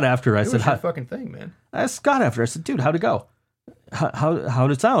Scott after. I said, "How fucking thing, man?" I asked Scott after. I said, "Dude, how'd it go?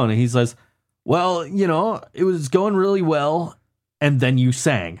 How'd it sound?" And he says, "Well, it was going really well, and then you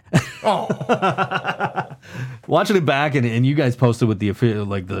sang." Oh, Watching it back, and you guys posted with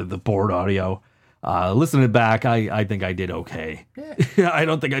the board audio. Listening it back, I think I did okay. Yeah. I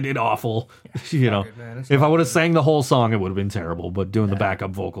don't think I did awful. If I would have sang the whole song, it would have been terrible. But doing the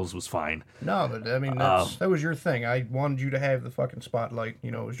backup vocals was fine. No, but I mean that was your thing. I wanted you to have the fucking spotlight.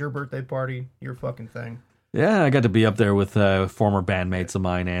 It was your birthday party, your fucking thing. Yeah, I got to be up there with former bandmates of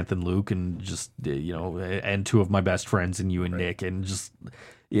mine, Anth and Luke, and just and two of my best friends, and you and Nick, and just.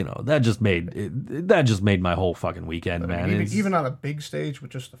 That just made my whole fucking weekend, man. Even on a big stage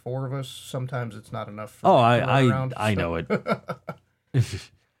with just the four of us, sometimes it's not enough. I know it.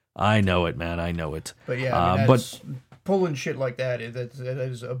 I know it, man. I know it. But yeah, but pulling shit like that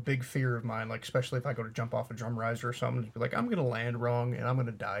is a big fear of mine. Like especially if I go to jump off a drum riser or something, be like I'm gonna land wrong and I'm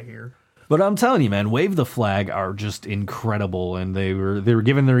gonna die here. But I'm telling you, man, Wave the Flag are just incredible, and they were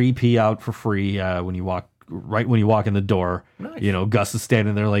giving their EP out for free when you walk. Right when you walk in the door, nice. Gus is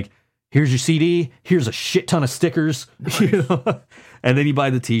standing there like, here's your CD, here's a shit ton of stickers, nice. And then you buy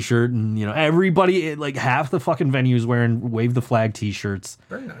the t-shirt, and everybody, like half the fucking venue is wearing Wave the Flag t-shirts.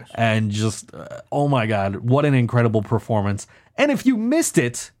 Very nice. And just, oh my God, what an incredible performance. And if you missed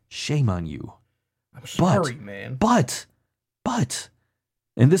it, shame on you. I'm sorry, man. But,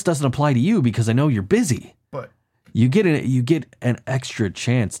 and this doesn't apply to you because I know you're busy. But you get an extra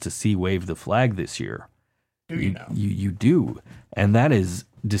chance to see Wave the Flag this year. You do, and that is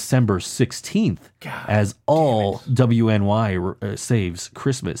December 16th, as all WNY saves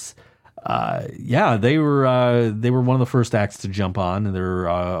Christmas. They were one of the first acts to jump on, and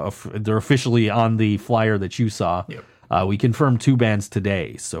they're officially on the flyer that you saw. Yep. We confirmed 2 bands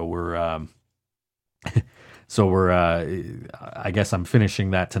today, so we're I guess I'm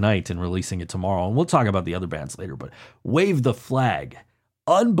finishing that tonight and releasing it tomorrow, and we'll talk about the other bands later. But Wave the Flag,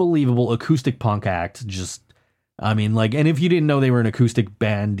 unbelievable acoustic punk act, just. I mean, and if you didn't know they were an acoustic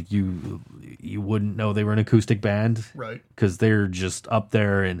band, you wouldn't know they were an acoustic band. Right. Because they're just up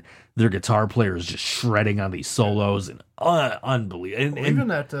there, and their guitar player is just shredding on these solos, and unbelievable. And even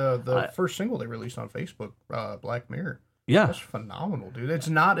the first single they released on Facebook, Black Mirror. Yeah. That's phenomenal, dude. It's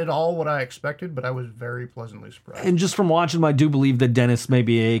not at all what I expected, but I was very pleasantly surprised. And just from watching them, I do believe that Dennis may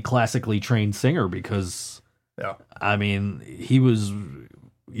be a classically trained singer because, I mean, he was,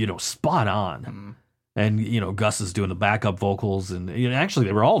 spot on. Mm-hmm. And, Gus is doing the backup vocals, and actually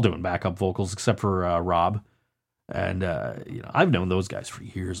they were all doing backup vocals except for Rob. And, I've known those guys for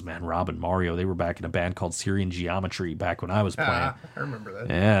years, man. Rob and Mario, they were back in a band called Syrian Geometry back when I was playing. I remember that.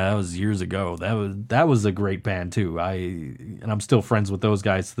 Yeah, that was years ago. That was a great band too. I'm still friends with those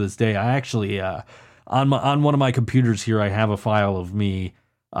guys to this day. I actually, on one of my computers here, I have a file of me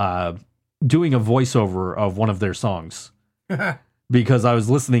doing a voiceover of one of their songs. Because I was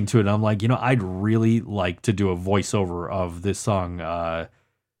listening to it, and I'm like, I'd really like to do a voiceover of this song.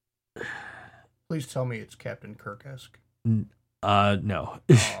 Please tell me it's Captain Kirk-esque. No.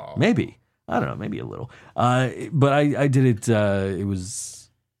 Maybe. I don't know, maybe a little. But I did it, it was...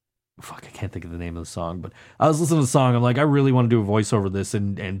 Fuck, I can't think of the name of the song, but I was listening to the song, I'm like, I really want to do a voiceover of this,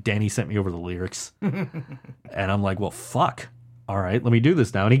 and Danny sent me over the lyrics. And I'm like, well, fuck. All right, let me do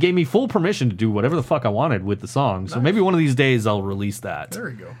this now. And he gave me full permission to do whatever the fuck I wanted with the song. So maybe one of these days I'll release that. There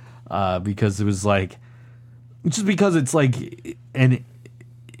you go. Because it was like, just because it's like, and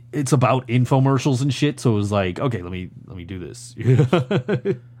it's about infomercials and shit. So it was like, okay, let me do this.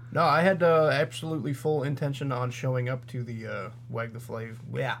 No, I had absolutely full intention on showing up to the Wag the Flav.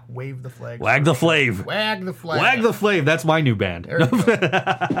 Yeah, Wave the Flag. Wag the Flav. Wag the Flag. Wag the Flav. That's my new band. There you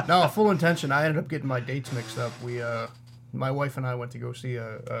go. No, full intention. I ended up getting my dates mixed up. My wife and I went to go see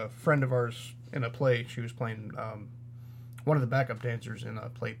a friend of ours in a play. She was playing one of the backup dancers in a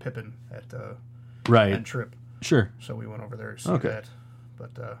play Pippin at right. Trip. Sure. So we went over there to see that.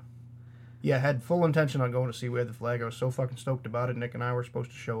 But yeah, had full intention on going to see Wave the Flag. I was so fucking stoked about it. Nick and I were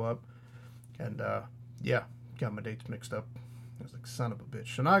supposed to show up. And yeah, got my dates mixed up. I was like, son of a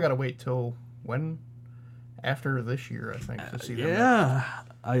bitch. So now I got to wait till when? After this year, I think, to see them. Yeah.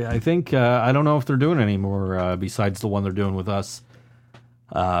 I think, I don't know if they're doing any more besides the one they're doing with us,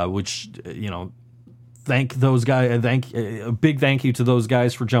 which, thank those guys. A big thank you to those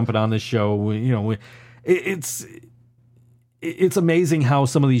guys for jumping on this show. It's it's amazing how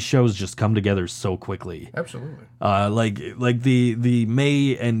some of these shows just come together so quickly. Absolutely. Like the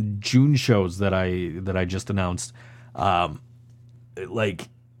May and June shows that I just announced. Like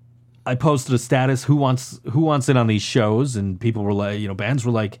I posted a status, who wants in on these shows, and people were like, bands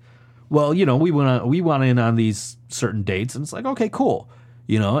were like, well, we want in on these certain dates, and it's like, okay, cool,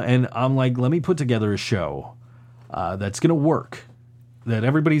 and I'm like, let me put together a show that's gonna work, that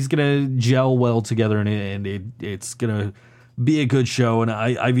everybody's gonna gel well together, and it's gonna be a good show.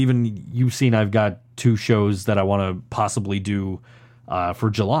 And you've seen I've got 2 shows that I want to possibly do for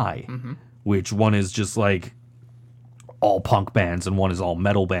July, which one is just like all punk bands and one is all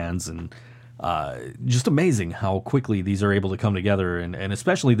metal bands, and just amazing how quickly these are able to come together, and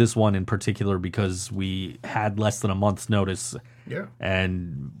especially this one in particular, because we had less than a month's notice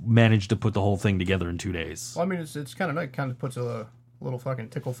and managed to put the whole thing together in 2 days. Well, I mean, it's kind of nice. Kind of puts a little fucking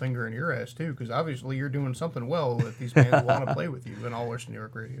tickle finger in your ass too, because obviously you're doing something well that these bands want to play with you in All Western New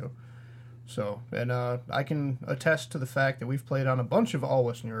York Radio. So, and I can attest to the fact that we've played on a bunch of All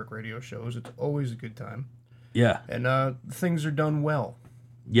Western New York Radio shows. It's always a good time. Yeah. And things are done well.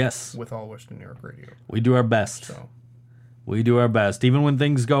 Yes. With All Western New York Radio. We do our best. So. We do our best. Even when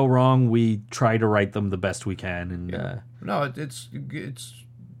things go wrong, we try to right them the best we can. And no, it's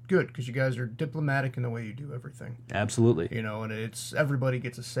good because you guys are diplomatic in the way you do everything. Absolutely. And it's everybody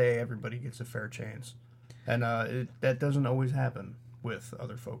gets a say, everybody gets a fair chance. And that doesn't always happen with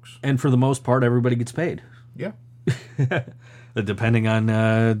other folks. And for the most part, everybody gets paid. Yeah. Depending on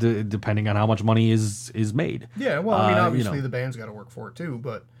how much money is made. Yeah, well, I mean, obviously the band's got to work for it too,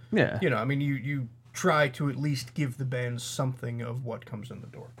 but I mean, you try to at least give the band something of what comes in the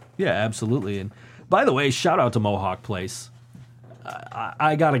door. Yeah, absolutely. And by the way, shout out to Mohawk Place.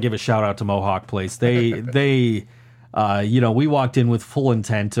 I got to give a shout out to Mohawk Place. They we walked in with full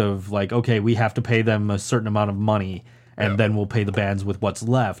intent of like, okay, we have to pay them a certain amount of money, and then we'll pay the bands with what's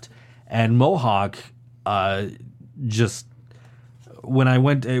left. And Mohawk just. When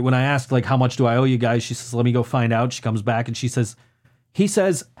I asked, like, how much do I owe you guys, she says, let me go find out. She comes back and he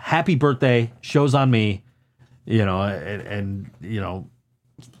says, happy birthday, show's on me, and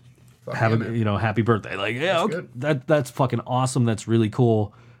happy birthday. Like, yeah, okay, that's fucking awesome. That's really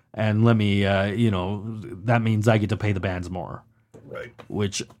cool. And let me, that means I get to pay the bands more. Right.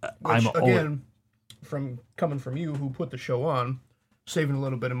 Which again, from coming from you who put the show on, saving a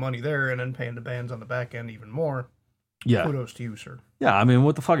little bit of money there and then paying the bands on the back end even more. Yeah. Kudos to you, sir. Yeah, I mean,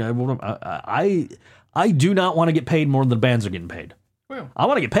 what the fuck? I do not want to get paid more than the bands are getting paid. Well, I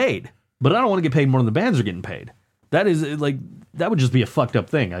want to get paid, but I don't want to get paid more than the bands are getting paid. That is like, that would just be a fucked up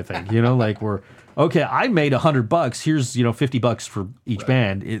thing, I think. Like okay, I made $100. Here's $50 for each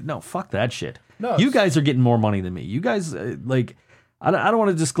band. No, fuck that shit. No, you guys are getting more money than me. You guys I don't want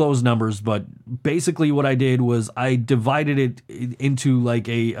to disclose numbers, but basically what I did was I divided it into like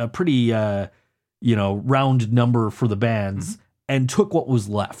a pretty round number for the bands and took what was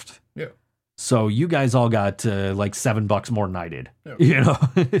left. Yeah. So you guys all got like $7 more than I did. Yeah.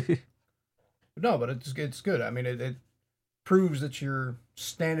 No, but it's good. I mean, it proves that you're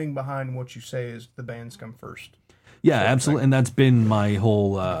standing behind what you say is the bands come first. Yeah, absolutely. And that's been my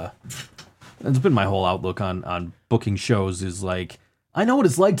whole outlook on booking shows is like, I know what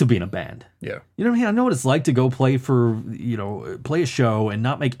it's like to be in a band. Yeah. You know what I mean? I know what it's like to go play play a show and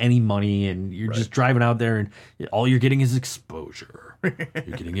not make any money, and you're just driving out there and all you're getting is exposure.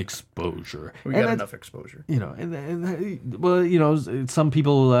 You're getting exposure. We got enough exposure. Some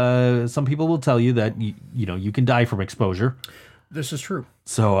people will tell you that you can die from exposure. This is true.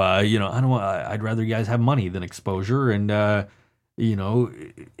 So I'd rather you guys have money than exposure, and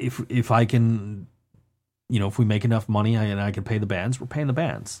if I can. If we make enough money and I can pay the bands, we're paying the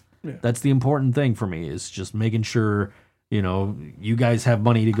bands. Yeah. That's the important thing for me, is just making sure, you guys have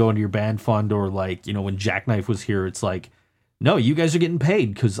money to go into your band fund, or like, when Jackknife was here, it's like, no, you guys are getting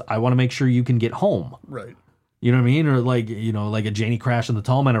paid because I want to make sure you can get home. Right. You know what I mean? Or like, like a Janie Crash and the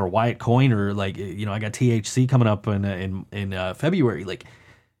Tallmen, or a Wyatt Coyne, or like, I got THC coming up in February. Like,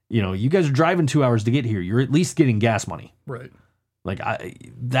 you guys are driving 2 hours to get here. You're at least getting gas money. Right. Like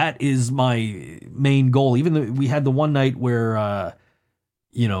that is my main goal. Even though we had the one night where,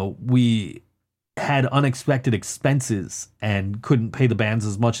 we had unexpected expenses and couldn't pay the bands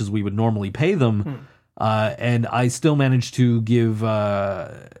as much as we would normally pay them. And I still managed to give,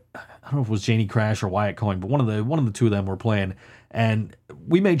 I don't know if it was Janie Crash or Wyatt Coyne, but one of the two of them were playing, and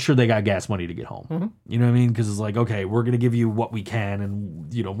we made sure they got gas money to get home. Mm-hmm. You know what I mean? Because it's like, okay, we're going to give you what we can.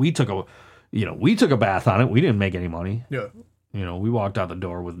 And, we took a bath on it. We didn't make any money. Yeah. We walked out the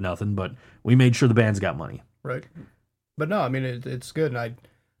door with nothing, but we made sure the bands got money. Right. But no, I mean, it's good. And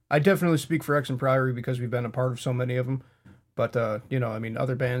I definitely speak for Exon Priory because we've been a part of so many of them. But, I mean,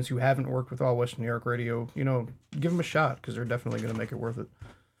 other bands who haven't worked with All Western New York Radio, give them a shot because they're definitely going to make it worth it.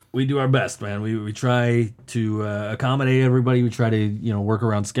 We do our best, man. We try to accommodate everybody. We try to, work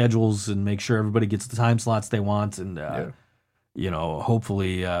around schedules and make sure everybody gets the time slots they want. And,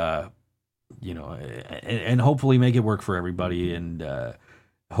 hopefully, and hopefully make it work for everybody. And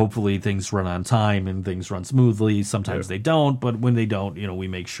hopefully things run on time and things run smoothly. Sometimes they don't, but when they don't, we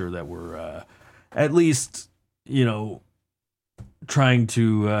make sure that we're at least, trying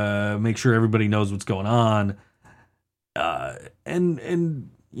to make sure everybody knows what's going on.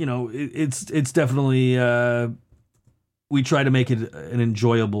 It's definitely we try to make it an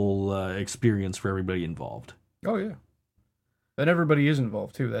enjoyable experience for everybody involved. Oh yeah, and everybody is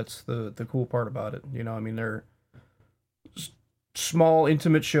involved too. That's the cool part about it. They're small,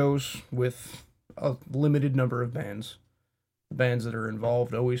 intimate shows with a limited number of bands. The bands that are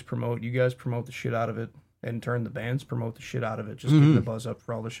involved always promote. You guys promote the shit out of it. In turn, the bands promote the shit out of it. Just getting the buzz up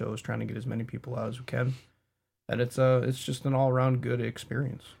for all the shows, trying to get as many people out as we can. And it's just an all-around good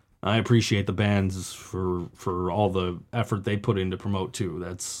experience. I appreciate the bands for all the effort they put in to promote too.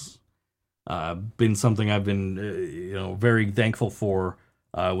 That's been something I've been very thankful for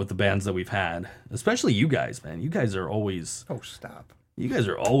with the bands that we've had, especially you guys, man. You guys are always stop. You guys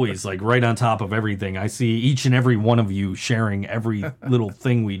are always like right on top of everything. I see each and every one of you sharing every little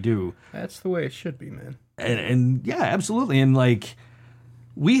thing we do. That's the way it should be, man. And yeah, absolutely. And like,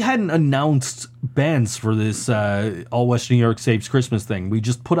 we hadn't announced bands for this All Western New York Saves Christmas thing. We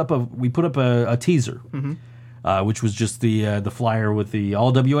just put up a teaser, which was just the flyer with the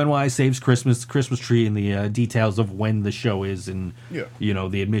All WNY Saves Christmas tree and the details of when the show is and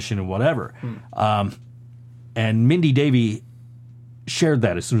the admission and whatever. And Mindy Davey shared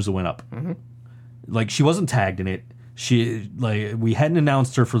that as soon as it went up. Like, she wasn't tagged in it. We hadn't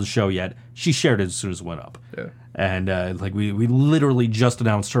announced her for the show yet. She shared it as soon as it went up. Yeah. And we literally just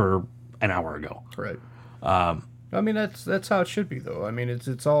announced her an hour ago. Right. I mean, that's how it should be, though. I mean,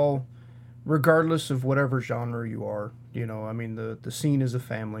 it's all, regardless of whatever genre you are. I mean, the scene is a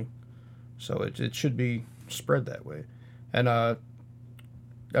family, so it should be spread that way. And I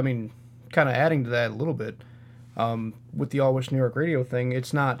mean, kind of adding to that a little bit. With the All West New York Radio thing,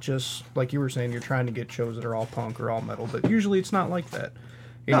 it's not just, like you were saying, you're trying to get shows that are all punk or all metal, but usually it's not like that.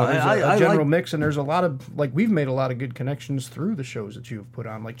 There's a general mix, and there's a lot of, we've made a lot of good connections through the shows that you've put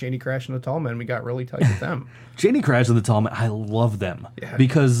on, like Janie Crash and the Tall Men. We got really tight with them. Janie Crash and the Tall Men, I love them. Yeah.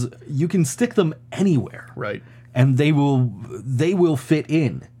 Because you can stick them anywhere. Right. And they will fit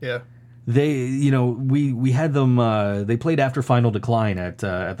in. Yeah. They, we had them, they played after Final Decline at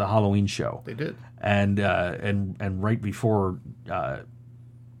the Halloween show. They did. And right before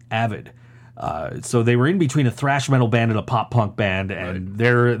Avid. So they were in between a thrash metal band and a pop punk band, and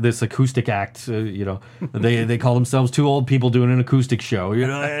they're this acoustic act. They call themselves two old people doing an acoustic show.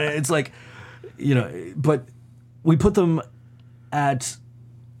 It's like, but we put them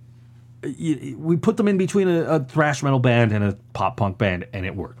in between a thrash metal band and a pop punk band, and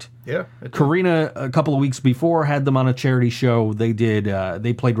it worked. Yeah. Karina, a couple of weeks before, had them on a charity show. They did.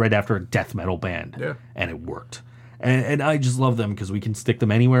 They played right after a death metal band, and it worked. And I just love them because we can stick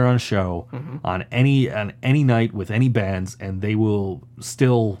them anywhere on a show, on any night with any bands, and they will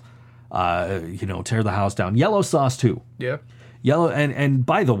still, tear the house down. Yellow Sauce too. Yeah. And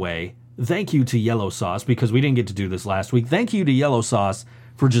by the way, thank you to Yellow Sauce, because we didn't get to do this last week. Thank you to Yellow Sauce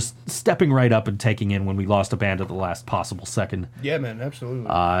for just stepping right up and taking in when we lost a band at the last possible second. Yeah, man, absolutely.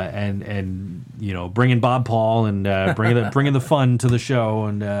 And bringing Bob Paul and bringing the fun to the show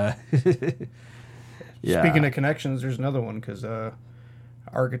and. Yeah. Speaking of connections, there's another one, because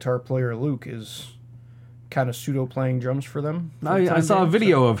our guitar player Luke is kind of pseudo playing drums for them. I saw a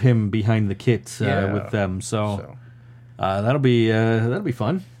video of him behind the kit with them, so that'll be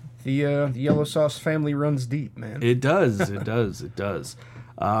fun. The Yellow Sauce family runs deep, man. It does. It does.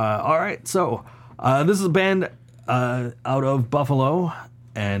 All right, so this is a band out of Buffalo,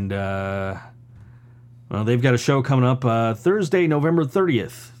 and they've got a show coming up Thursday, November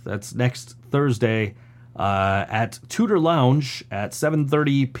 30th. That's next Thursday. At Tudor Lounge at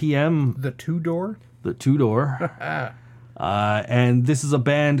 7:30 p.m. The Two-Door? The Two-Door. And this is a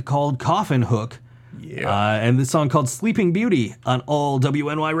band called Coffin Hook. Yeah. And this song called Sleeping Beauty on All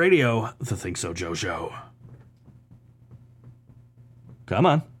WNY Radio, the ThinkSoJoe Show. Come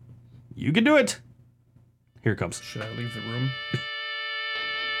on. You can do it. Here it comes. Should I leave the room?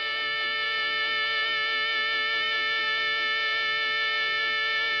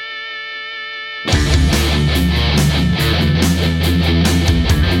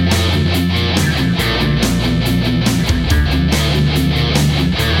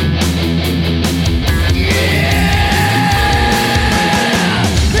 Yeah!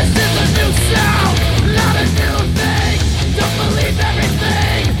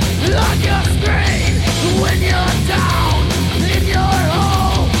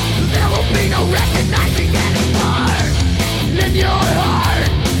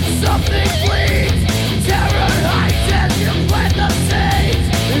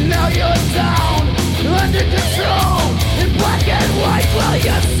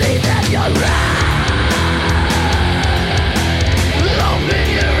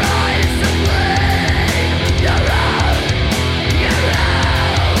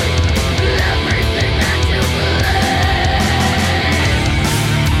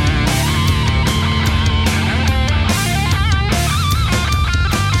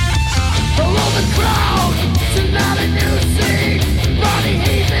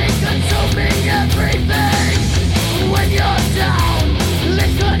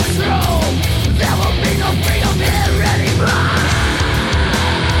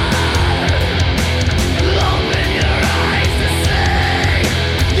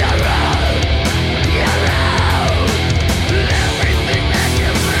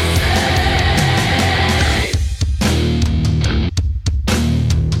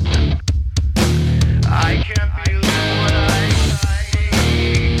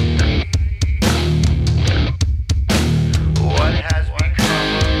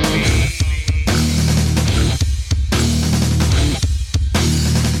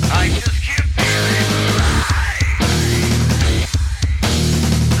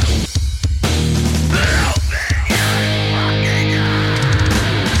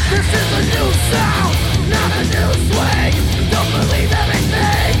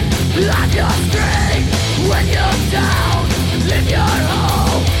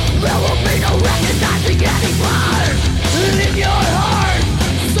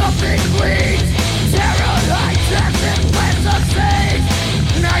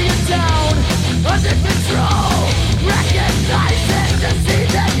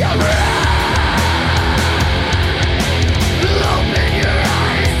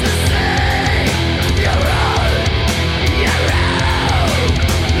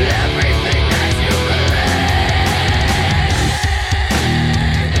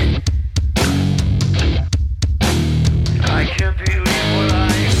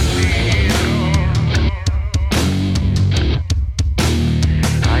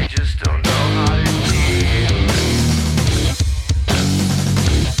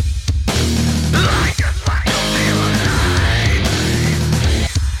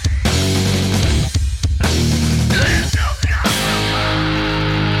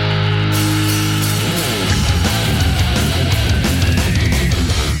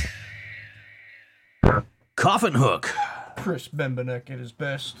 Coffin Hook. Chris Bembenek at his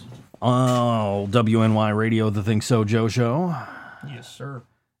best. Oh, WNY Radio, the ThinkSoJoe show. Yes, sir.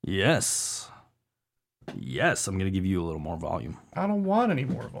 Yes. Yes, I'm going to give you a little more volume. I don't want any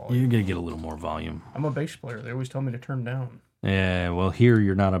more volume. You're going to get a little more volume. I'm a bass player. They always tell me to turn down. Yeah, well, here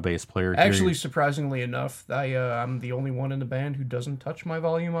you're not a bass player. Here Actually, surprisingly enough, I'm the only one in the band who doesn't touch my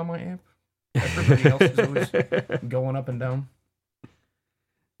volume on my amp. Everybody else is always going up and down.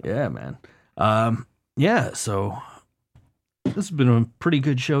 Yeah, man. Yeah, so this has been a pretty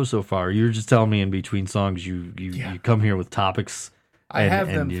good show so far. You're just telling me in between songs you come here with topics. I have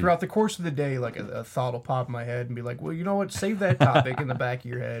them throughout the course of the day. Like a thought will pop in my head and be like, "Well, you know what? Save that topic in the back of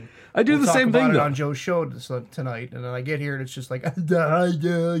your head." I do the same thing about it though. on Joe's show tonight, and then I get here and it's just like, I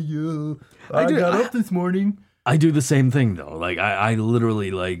got up this morning. I do the same thing though. Like I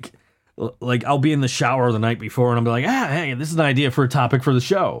literally like I'll be in the shower the night before and I'll be like, hey, this is an idea for a topic for the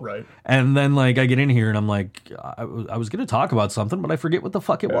show. Right. And then like I get in here and I'm like, I was going to talk about something, but I forget what the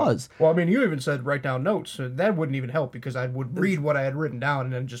fuck it was. Well, I mean, you even said write down notes, so that wouldn't even help because I would read what I had written down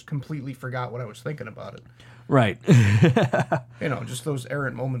and then just completely forgot what I was thinking about it. Right. You know, just those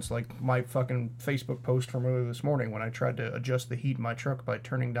errant moments like my fucking Facebook post from earlier this morning when I tried to adjust the heat in my truck by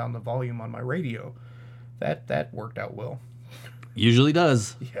turning down the volume on my radio. That worked out well. Usually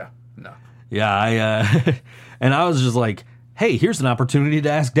does. Yeah. No. Yeah, and I was just like, hey, here's an opportunity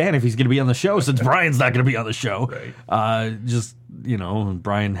to ask Dan if he's going to be on the show since Brian's not going to be on the show. Right. Just, you know,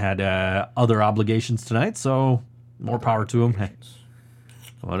 Brian had other obligations tonight, so more power to him.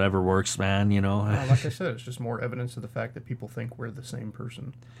 Whatever works, man, you know. Like I said, it's just more evidence of the fact that people think we're the same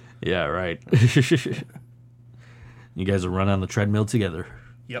person. Yeah, right. You guys will run on the treadmill together.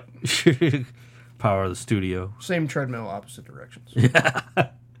 Yep. Power of the studio. Same treadmill, opposite directions.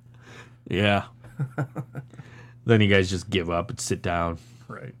 Yeah. Then you guys just give up and sit down.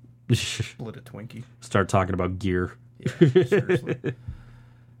 Right. Split a Twinkie. Start talking about gear. Yeah, seriously.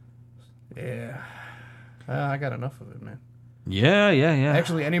 Yeah. I got enough of it, man. Yeah.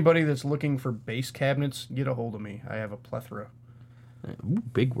 Actually, anybody that's looking for bass cabinets, get a hold of me. I have a plethora. Ooh,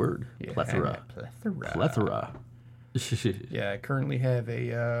 big word. Yeah, Plethora. Yeah, I currently have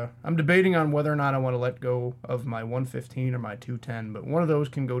I'm debating on whether or not I want to let go of my 115 or my 210, but one of those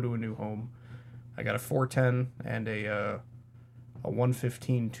can go to a new home. I got a 410 and a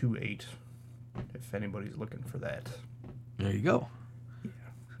 115 2.8, if anybody's looking for that. There you go.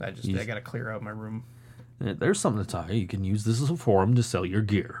 Yeah, I got to clear out my room. There's something to talk. You can use this as a forum to sell your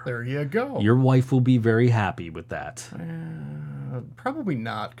gear. There you go. Your wife will be very happy with that. Probably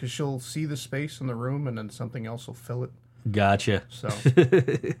not, because she'll see the space in the room and then something else will fill it. Gotcha. So,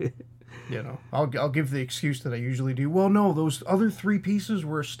 you know, I'll give the excuse that I usually do. Well, no, those other three pieces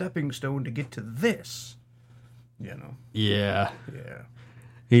were a stepping stone to get to this. You know. Yeah. Yeah.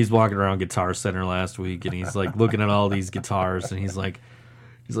 He's walking around Guitar Center last week, and he's like looking at all these guitars, and he's like,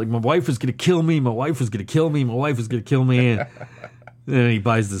 my wife was gonna kill me. My wife was gonna kill me. My wife was gonna kill me. And then he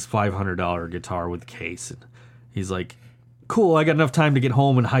buys this $500 guitar with case, and he's like, cool, I got enough time to get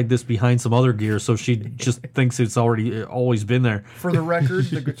home and hide this behind some other gear so she just thinks it's always been there. For the record,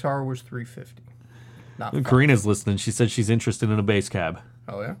 the guitar was $350. Not $5. Karina's listening. She said she's interested in a bass cab.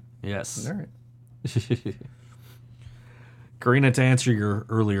 Oh, yeah? Yes. All right. Karina, to answer your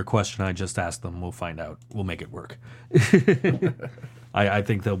earlier question I just asked them, we'll find out. We'll make it work. I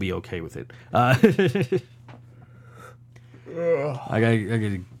think they'll be okay with it. I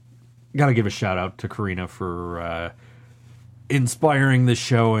gotta give a shout out to Karina for inspiring the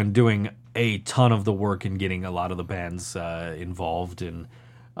show and doing a ton of the work and getting a lot of the bands involved and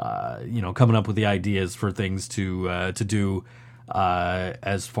coming up with the ideas for things to do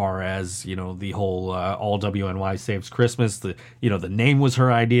as far as the whole all WNY saves Christmas. The name was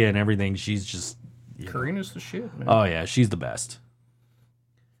her idea and everything. She's just Karina's the shit, man. Oh yeah, she's the best.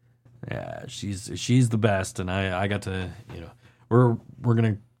 Yeah, she's the best, and I got to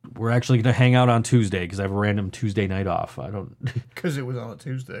we're actually gonna hang out on Tuesday because I have a random Tuesday night off. I don't because it was on a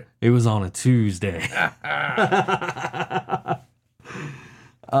Tuesday. It was on a Tuesday.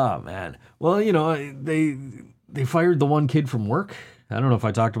 Oh man, well they fired the one kid from work. I don't know if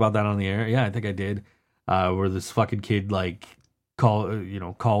I talked about that on the air. Yeah, I think I did. Where this fucking kid called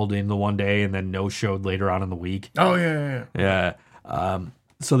in the one day and then no showed later on in the week. Oh yeah.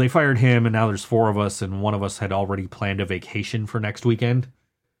 So they fired him, and now there's 4 of us, and one of us had already planned a vacation for next weekend.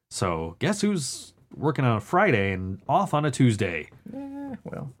 So guess who's working on a Friday and off on a Tuesday? Yeah,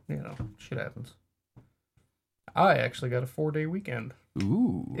 well, shit happens. I actually got a 4-day weekend.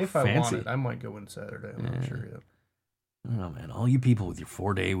 Ooh, if fancy. I want it, I might go in Saturday. I'm not sure yet. Oh man, all you people with your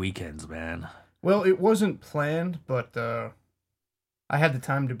 4-day weekends, man. Well, it wasn't planned, but I had the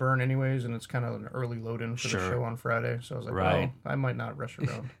time to burn anyways, and it's kind of an early load-in for Sure. the show on Friday. So I was like, Right. well, I might not rush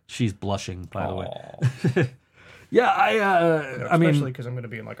around. She's blushing, by the way. Yeah, I mean, Especially because I'm going to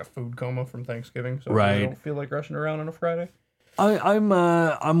be in like a food coma from Thanksgiving, so I Right. really don't feel like rushing around on a Friday.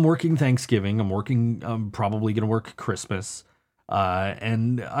 I'm working Thanksgiving. I'm probably gonna work Christmas.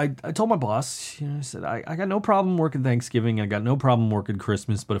 And I told my boss, I said, I got no problem working Thanksgiving. I got no problem working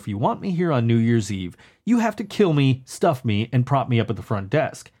Christmas. But if you want me here on New Year's Eve, you have to kill me, stuff me, and prop me up at the front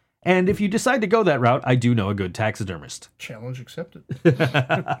desk. And if you decide to go that route, I do know a good taxidermist. Challenge accepted.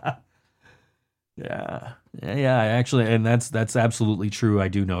 Yeah. Actually, and that's absolutely true. I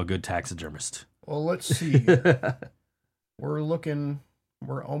do know a good taxidermist. Well, let's see.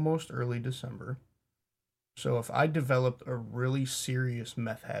 We're almost early December. So if I developed a really serious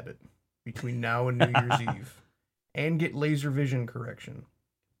meth habit between now and New Year's Eve and get laser vision correction,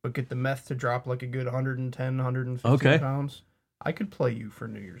 but get the meth to drop like a good 110, 115 Okay. pounds, I could play you for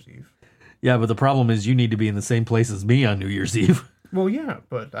New Year's Eve. Yeah, but the problem is you need to be in the same place as me on New Year's Eve. Well, yeah,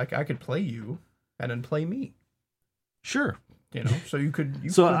 but I could play you and then play me. Sure. So you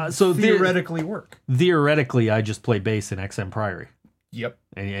could So theoretically work. Theoretically, I just play bass in XM Priory. Yep.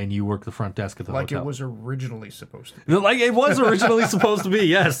 And you work the front desk at the Like hotel. it was originally supposed to be. Like it was originally supposed to be.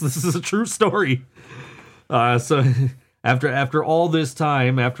 Yes, this is a true story. So after all this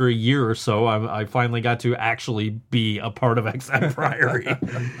time, after a year or so, I finally got to actually be a part of XM Priory,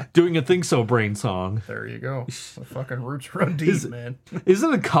 doing a Think So Brain song. There you go. The fucking roots run deep, man. Is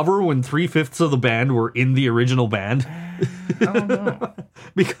it a cover when 3/5 of the band were in the original band? I don't know.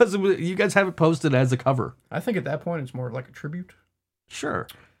 Because you guys have it posted as a cover. I think at that point it's more like a tribute. Sure.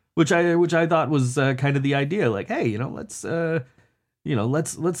 Which I thought was kind of the idea. Like, hey, let's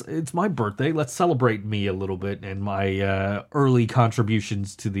it's my birthday. Let's celebrate me a little bit and my early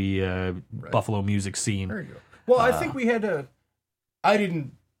contributions to the Buffalo music scene. There you go. Well, I think we had to. I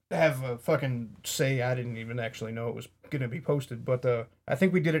didn't have a fucking say. I didn't even actually know it was going to be posted. But I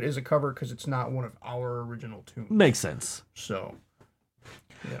think we did it as a cover because it's not one of our original tunes. Makes sense. So.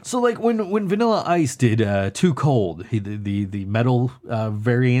 So like when Vanilla Ice did Too Cold, the metal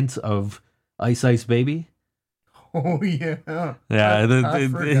variant of Ice Ice Baby. Oh yeah. Yeah, I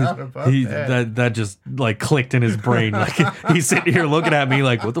forgot about that. That just like clicked in his brain. Like he's sitting here looking at me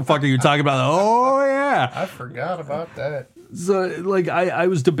like, what the fuck are you talking about? Oh yeah. I forgot about that. So like I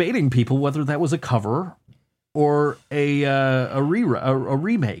was debating people whether that was a cover or a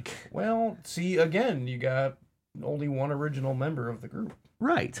remake. Well, see, again, you got only one original member of the group.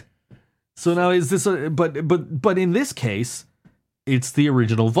 Right. So now is this but in this case, it's the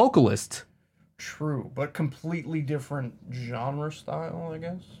original vocalist. True, but completely different genre style, I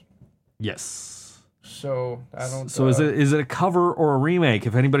guess. Yes. So I don't. So is it a cover or a remake?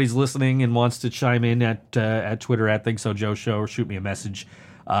 If anybody's listening and wants to chime in at Twitter at ThinkSoJoe Show, or shoot me a message,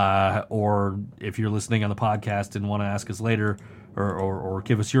 or if you're listening on the podcast and want to ask us later, or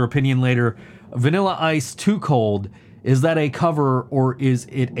give us your opinion later, Vanilla Ice Too Cold, is that a cover or is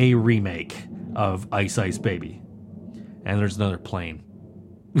it a remake of Ice Ice Baby? And there's another plane.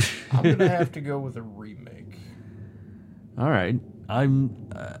 I'm gonna have to go with a remake. All right, I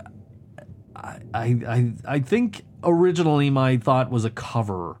think originally my thought was a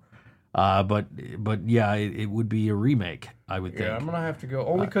cover, but yeah, it would be a remake. I would think. Yeah, I'm gonna have to go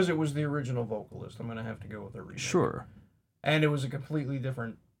only because it was the original vocalist. I'm gonna have to go with a remake. Sure. And it was a completely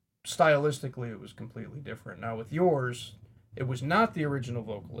different. Stylistically, it was completely different. Now with yours, it was not the original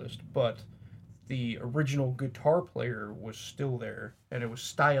vocalist, but the original guitar player was still there, and it was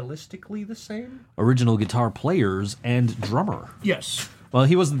stylistically the same. Original guitar players and drummer. Yes. Well,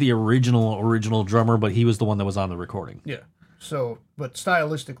 he wasn't the original drummer, but he was the one that was on the recording. Yeah. So, but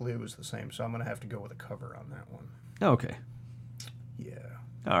stylistically, it was the same. So I'm gonna have to go with a cover on that one. Okay. Yeah.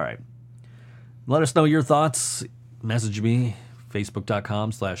 All right. Let us know your thoughts. Message me,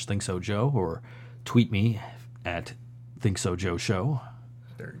 facebook.com/ThinkSoJoe, or tweet me at ThinkSoJoe Show.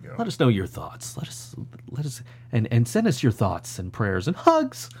 There you go. Let us know your thoughts. Let us and send us your thoughts and prayers and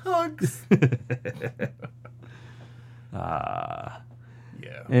hugs. Hugs. Yeah.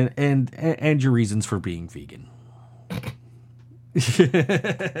 And your reasons for being vegan.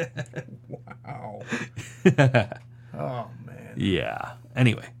 Wow. Oh man. Yeah.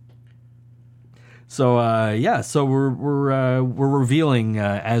 Anyway. So so we're revealing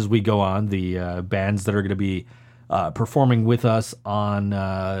as we go on the bands that are going to be performing with us on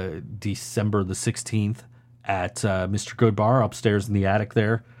December the 16th at Mr. Good Bar upstairs in the attic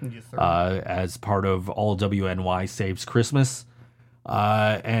there, Yes, sir. as part of All WNY Saves Christmas.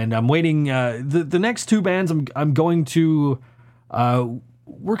 And I'm waiting. The next two bands I'm going to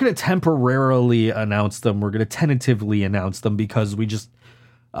we're going to temporarily announce them. We're going to tentatively announce them because we just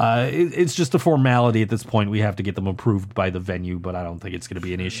it's just a formality at this point. We have to get them approved by the venue, but I don't think it's going to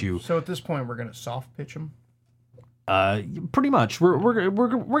be an issue. So at this point, we're going to soft pitch them. Pretty much, we're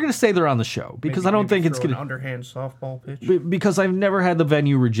going to say they're on the show because I don't think it's going to underhand softball pitch. Because I've never had the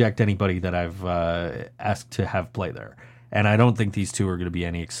venue reject anybody that I've asked to have play there, and I don't think these two are going to be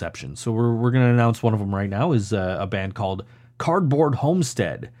any exception. So we're going to announce one of them right now is a band called Cardboard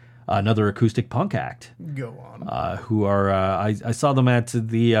Homestead, another acoustic punk act. Go on. Who are I saw them at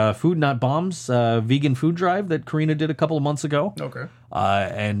the Food Not Bombs vegan food drive that Karina did a couple of months ago. Okay.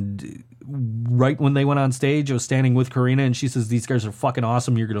 And right when they went on stage, I was standing with Karina, and she says, "These guys are fucking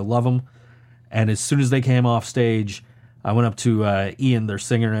awesome. You're gonna love them." And as soon as they came off stage, I went up to Ian, their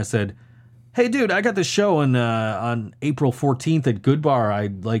singer, and I said, "Hey, dude, I got this show on April 14th at Good Bar.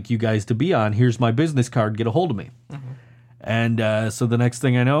 I'd like you guys to be on. Here's my business card. Get a hold of me." Mm-hmm. And so the next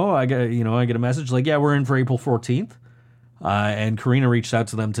thing I know, I get a message like, "Yeah, we're in for April 14th." And Karina reached out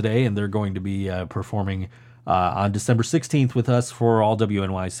to them today, and they're going to be performing on December 16th with us for All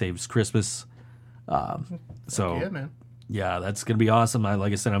WNY Saves Christmas. So yeah, man. Yeah, that's going to be awesome.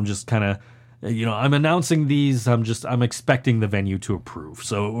 Like I said, I'm just kind of, I'm announcing these. I'm expecting the venue to approve.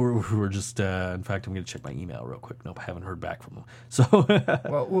 So we're just, in fact, I'm going to check my email real quick. Nope, I haven't heard back from them. So,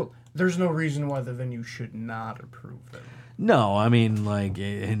 well, there's no reason why the venue should not approve them. No, I mean, like,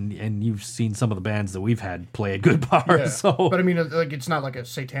 and you've seen some of the bands that we've had play at Good Bar, Yeah. so. But I mean, like, it's not like a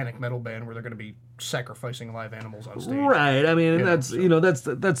satanic metal band where they're going to be sacrificing live animals on stage. Right. I mean, and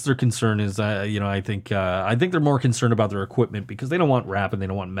that's their concern is, I think they're more concerned about their equipment because they don't want rap and they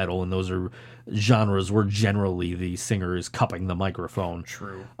don't want metal, and those are genres where generally the singer is cupping the microphone.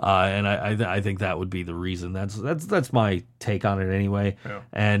 True. And I think that would be the reason. That's my take on it anyway. Yeah.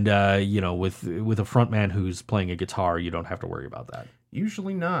 And with a frontman who's playing a guitar, you don't have to worry about that.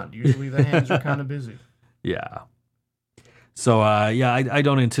 Usually not. Usually the hands are kind of busy. Yeah. So, I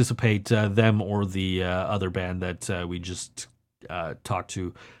don't anticipate them or the other band that we just talked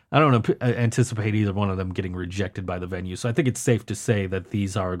to. I don't anticipate either one of them getting rejected by the venue. So I think it's safe to say that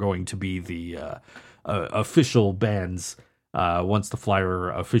these are going to be the official bands once the flyer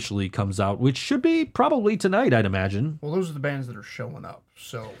officially comes out, which should be probably tonight, I'd imagine. Well, those are the bands that are showing up.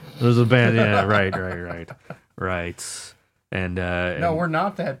 So there's a band, yeah, right. And no, we're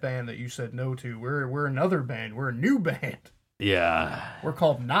not that band that you said no to. We're another band. We're a new band. Yeah. We're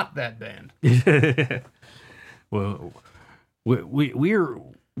called Not That Band. Well, we're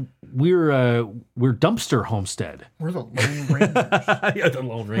Dumpster Homestead. We're the Lone Rangers. Yeah, the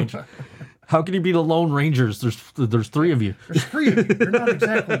Lone Ranger. How can you be the Lone Rangers? There's three of you. There's three of you. You're not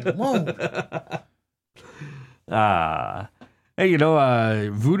exactly lone. Hey,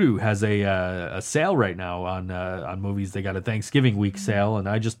 Voodoo has a sale right now on movies. They got a Thanksgiving week sale, and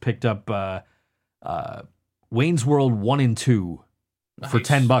I just picked up Wayne's World 1 and 2 for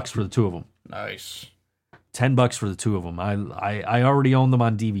 $10 for the two of them. Nice. $10 for the two of them. I already own them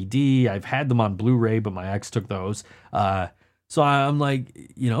on DVD. I've had them on Blu-ray, but my ex took those. So I'm like,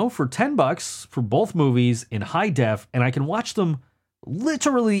 for $10 for both movies in high def, and I can watch them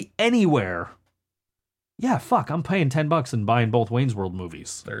literally anywhere. Yeah, fuck, I'm paying $10 and buying both Wayne's World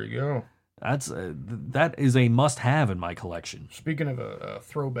movies. There you go. That is a must-have in my collection. Speaking of a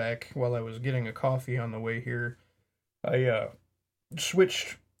throwback, while I was getting a coffee on the way here, I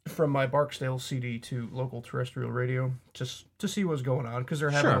switched from my Barksdale CD to local terrestrial radio just to see what's going on, because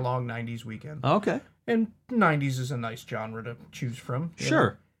they're having a long 90s weekend. Okay. And 90s is a nice genre to choose from. Sure.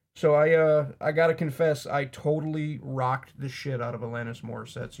 Know? So I gotta confess, I totally rocked the shit out of Alanis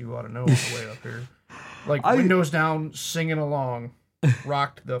Morissette, so you ought to know on the way up here. Like, windows down, singing along.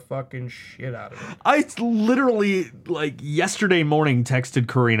 Rocked the fucking shit out of it. I literally, yesterday morning, texted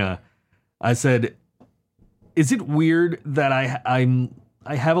Karina. I said, is it weird that I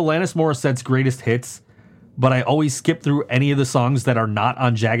have Alanis Morissette's greatest hits, but I always skip through any of the songs that are not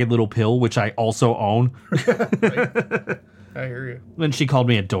on Jagged Little Pill, which I also own? Right. I hear you. Then she called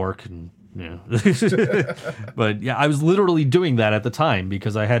me a dork, and but yeah, I was literally doing that at the time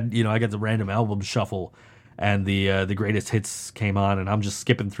because I had, I got the random album shuffle, and the greatest hits came on, and I'm just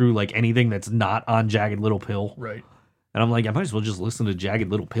skipping through anything that's not on Jagged Little Pill. Right. And I'm like, I might as well just listen to Jagged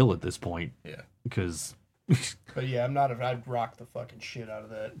Little Pill at this point. Yeah. Because. But yeah, I'd rock the fucking shit out of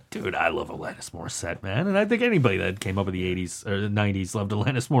that. Dude, I love Alanis Morissette, man. And I think anybody that came up in the 80s or the 90s loved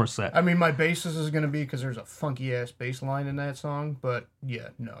Alanis Morissette. I mean, my basis is going to be because there's a funky ass bass line in that song. But yeah,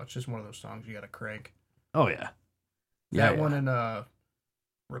 no, it's just one of those songs you got to crank. Oh, yeah. That one in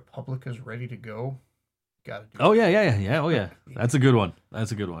Republica's Ready to Go. Got to do Oh, yeah. Oh, yeah. That's a good one.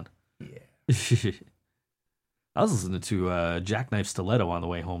 Yeah. I was listening to Jackknife Stiletto on the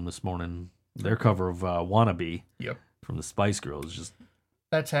way home this morning. Their cover of "Wannabe" Yep. from the Spice Girls. Just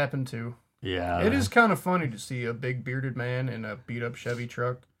That's happened too. yeah, It is kind of funny to see a big bearded man in a beat up Chevy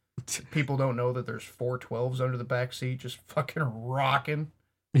truck. People don't know that there's 412s under the back seat, just fucking rocking.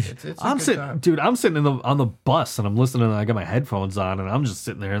 It's a I'm good sitting, time. dude. I'm sitting on the bus and I'm listening. And I got my headphones on and I'm just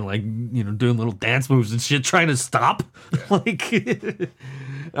sitting there and like doing little dance moves and shit, trying to stop. Yeah. Like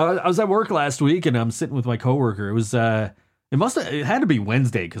I was at work last week and I'm sitting with my coworker. It was it had to be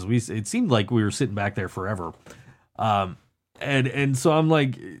Wednesday because it seemed like we were sitting back there forever. And so I'm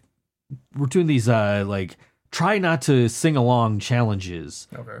like, we're doing these like try not to sing along challenges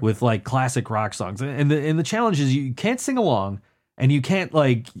with like classic rock songs, and the challenge is you can't sing along and you can't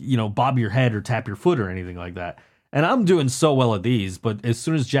like bob your head or tap your foot or anything like that. And I'm doing so well at these, but as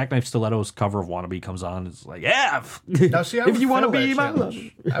soon as Jackknife Stiletto's cover of "Wannabe" comes on, it's like, yeah. Now, see, if you want to be my love,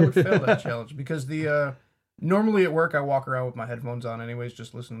 I would fail that challenge because the normally at work I walk around with my headphones on anyways,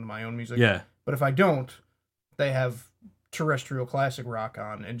 just listening to my own music. Yeah. But if I don't, they have terrestrial classic rock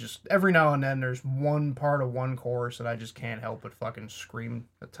on, and just every now and then there's one part of one chorus that I just can't help but fucking scream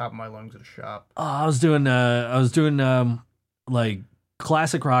at the top of my lungs at a shop. Oh, I was doing like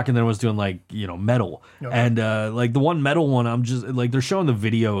classic rock, and then I was doing like metal, and like the one metal one, I'm just like they're showing the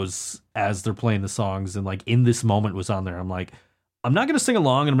videos as they're playing the songs, and like "In This Moment" was on there. I'm like, I'm not gonna sing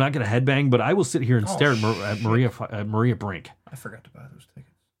along and I'm not gonna headbang, but I will sit here and stare at Maria Brink. I forgot to buy those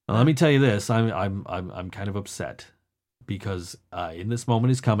tickets. Now, let me tell you this, I'm kind of upset because "In This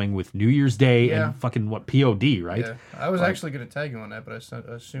Moment" is coming with New Year's Day and fucking POD, right? Yeah, I was actually gonna tag you on that, but I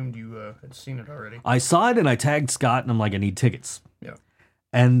assumed you had seen it already. I saw it and I tagged Scott and I'm like, I need tickets. Yeah.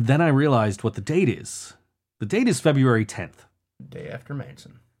 And then I realized what the date is. The date is February 10th. Day after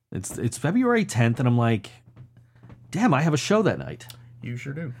Manson. It's February 10th, and I'm like, damn, I have a show that night. You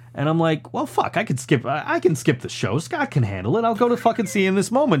sure do. And I'm like, well, fuck, I can skip the show. Scott can handle it. I'll go to fucking see "In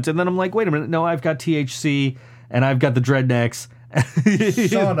This Moment." And then I'm like, wait a minute, no, I've got THC and I've got the Dreadnecks.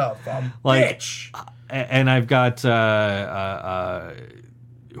 Son of a bitch. And I've got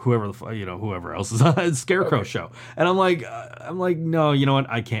whoever else is on Scarecrow show. And I'm like, no, you know what?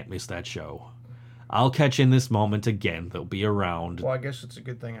 I can't miss that show. I'll catch "In This Moment" again. They'll be around. Well, I guess it's a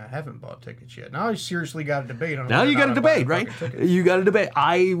good thing I haven't bought tickets yet. Now I seriously got a debate on. Now you got a debate, right? You got a debate.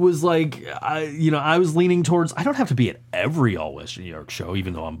 I was like, I was leaning towards. I don't have to be at every All West New York show,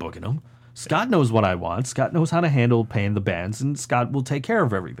 even though I'm booking them. Scott knows what I want. Scott knows how to handle paying the bands, and Scott will take care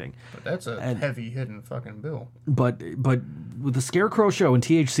of everything. But that's a heavy hitting fucking bill. But with the Scarecrow show and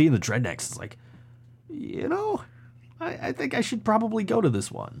THC and the Dreadnecks, it's like, I think I should probably go to this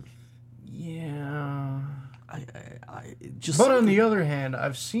one. Yeah. I just. But on the other hand,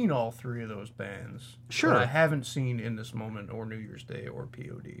 I've seen all three of those bands. Sure. But I haven't seen "In This Moment" or New Year's Day or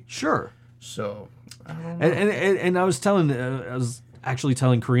POD. Sure. So I don't know. And I was actually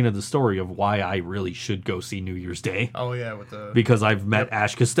telling Karina the story of why I really should go see New Year's Day. Oh yeah, with the because I've met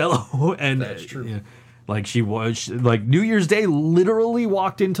Ash Costello, and that's true. Like she like New Year's Day literally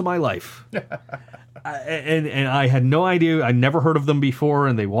walked into my life. And I had no idea. I never heard of them before,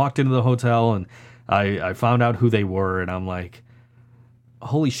 and they walked into the hotel, and I found out who they were, and I'm like,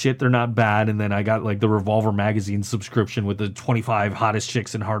 holy shit, they're not bad. And then I got like the Revolver magazine subscription with the 25 hottest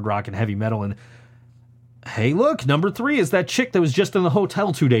chicks in hard rock and heavy metal, and hey, look, number 3 is that chick that was just in the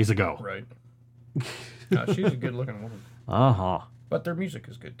hotel 2 days ago. Right. She's a good looking woman. But their music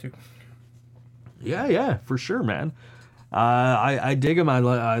is good too. Yeah, for sure, man. I dig him. I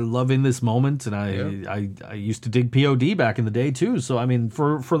love "In This Moment," and I used to dig POD back in the day too. So I mean,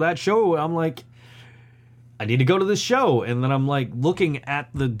 for that show, I'm like, I need to go to this show, and then I'm like looking at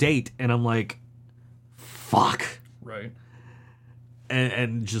the date, and I'm like, fuck, right,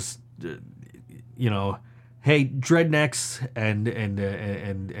 and just hey, Dreadnecks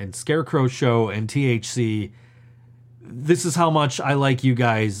and Scarecrow show and THC. This is how much I like you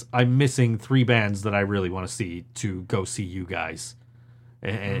guys. I'm missing 3 bands that I really want to see to go see you guys,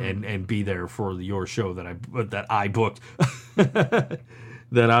 and be there for your show that I booked.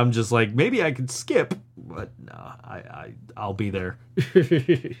 That I'm just like, maybe I could skip, but no, I'll be there.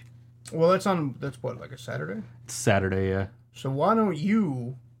 Well, that's what, like a Saturday? It's Saturday, yeah. So why don't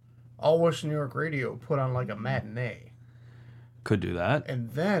you, All West New York Radio, put on like a matinee? Could do that, and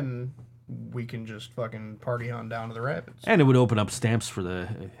then we can just fucking party on down to the Rapids. And it would open up stamps for the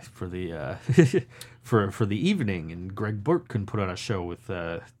for the evening, and Greg Burt can put on a show with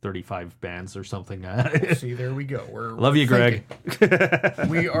 35 bands or something. See, there we go. Love you, Greg.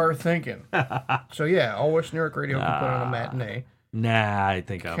 We are thinking. So yeah, All West New York Radio can put on a matinee. Nah, I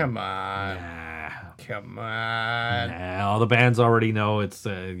think Come on. Nah. Come on. Nah, all the bands already know it's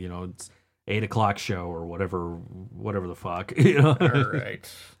 8 o'clock show or whatever the fuck. You know? All right.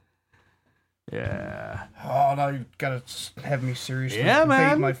 Yeah. Oh, now you gotta have me seriously. Yeah, debate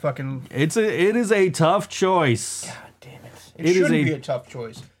man. My fucking. It is a tough choice. God damn it! It It is shouldn't a- be a tough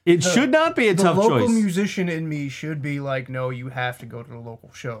choice. It should not be a tough The local choice. musician in me should be like, no, you have to go to the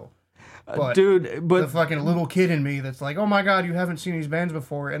local show. But Dude, the but fucking little kid in me that's like, oh my god, you haven't seen these bands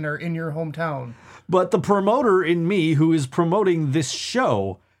before, and they're in your hometown. the promoter in me who is promoting this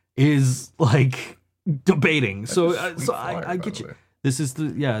show is like debating. So a sweet so flyer, I by get the you. way. This is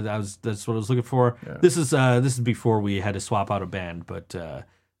that's what I was looking for. Yeah. This is before we had to swap out a band, but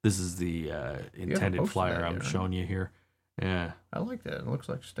this is the intended posted flyer that I'm yet, right? showing you here. Yeah. I like that. It looks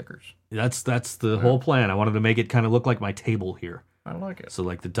like stickers. That's the whole plan. I wanted to make it kind of look like my table here. I like it. So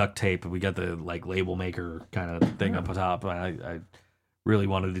like the duct tape, we got the like label maker kind of thing up top. I really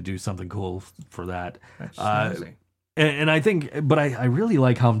wanted to do something cool for that. That's snazzy. And I think, but I really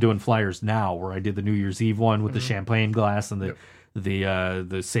like how I'm doing flyers now, where I did the New Year's Eve one with the champagne glass and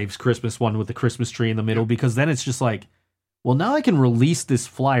the Saves Christmas one with the Christmas tree in the middle, because then it's just like, well, now I can release this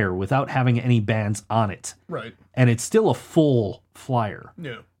flyer without having any bands on it. Right. And it's still a full flyer.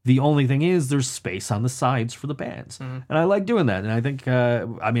 Yeah. The only thing is there's space on the sides for the bands. And I like doing that. And I think,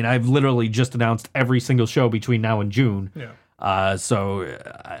 I've literally just announced every single show between now and June. Yeah. So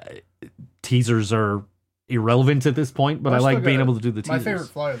teasers are irrelevant at this point, but I still like being got- able to do the teasers. My favorite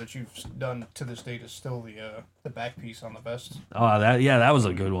flyer that you've done to this date is still the back piece on the vest. Oh, that was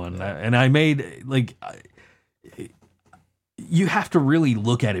a good one. And I made, like, you have to really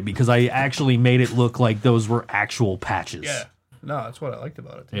look at it because I actually made it look like those were actual patches. Yeah. No, that's what I liked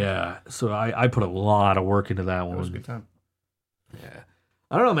about it. Too. Yeah. So I put a lot of work into that one. It was a good time. Yeah.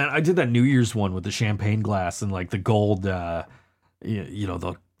 I don't know, man. I did that New Year's one with the champagne glass and like the gold, the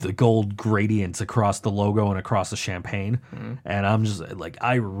gold gradients across the logo and across the champagne. And I'm just like,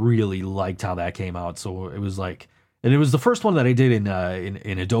 I really liked how that came out. So it was like, and it was the first one that I did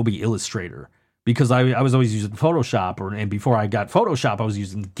in Adobe Illustrator, because I was always using Photoshop, and before I got Photoshop, I was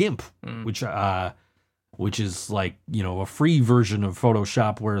using GIMP, which is like, a free version of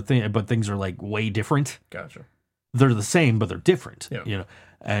Photoshop but things are like way different. Gotcha. They're the same, but they're different, Yeah.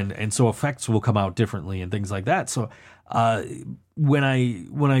 and so effects will come out differently and things like that. So when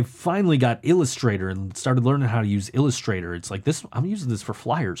I finally got Illustrator and started learning how to use Illustrator, it's like this. I'm using this for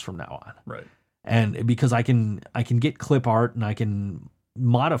flyers from now on, Right. and because I can get clip art and I can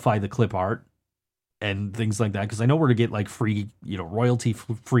modify the clip art and things like that, because I know where to get like free, royalty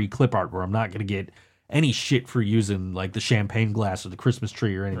free clip art where I'm not going to get any shit for using like the champagne glass or the Christmas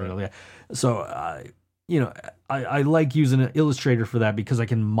tree or anything like that. So I like using an Illustrator for that because I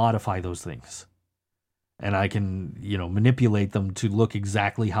can modify those things. And I can, manipulate them to look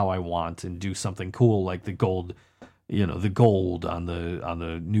exactly how I want and do something cool like the gold, the gold on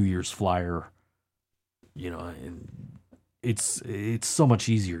the New Year's flyer. And it's so much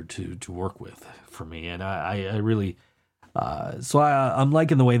easier to work with for me. And I really, so I'm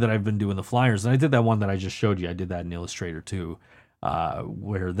liking the way that I've been doing the flyers. And I did that one that I just showed you. I did that in Illustrator too,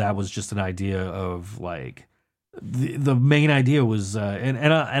 where that was just an idea of like, the main idea was,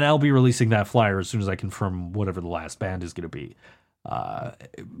 and I'll be releasing that flyer as soon as I confirm whatever the last band is going to be.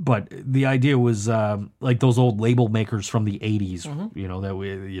 But the idea was like those old label makers from the 80s, that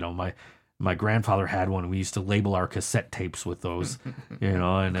we, my grandfather had one. We used to label our cassette tapes with those,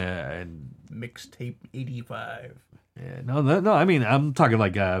 and Mixtape 85. yeah, no. I mean, I'm talking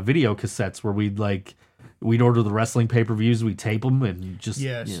like video cassettes where we'd order the wrestling pay-per-views, we'd tape them, and just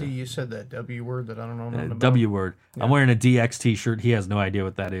See, you said that W word that I don't know nothing about. W word. Yeah. I'm wearing a DX t-shirt. He has no idea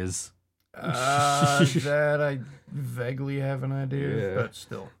what that is. That I vaguely have an idea, but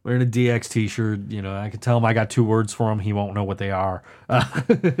still. Wearing a DX t-shirt, I can tell him I got 2 words for him. He won't know what they are. He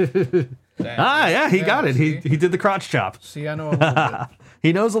got it. See? He did the crotch chop. See, I know a little bit.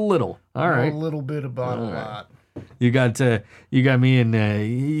 He knows a little. All I know right. a little bit about a lot. You got me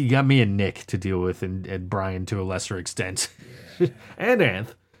and Nick to deal with, and Brian to a lesser extent, and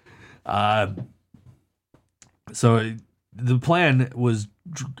Anth. So the plan was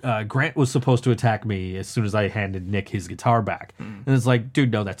Grant was supposed to attack me as soon as I handed Nick his guitar back, and it's like,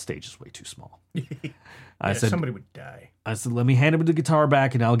 dude, no, that stage is way too small. I said somebody would die. I said, let me hand him the guitar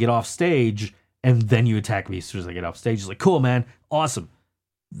back, and I'll get off stage, and then you attack me as soon as I get off stage. He's like, cool, man, awesome.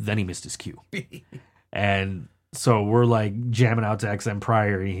 Then he missed his cue, and so we're like jamming out to XM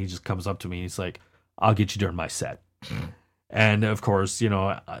Prior, and he just comes up to me and he's like, I'll get you during my set. And of course,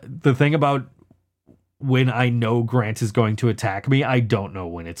 the thing about when I know Grant is going to attack me, I don't know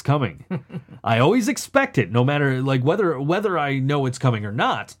when it's coming. I always expect it, no matter like whether I know it's coming or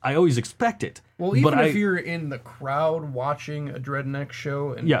not. I always expect it. Well, even if you're in the crowd watching a Dreadnecks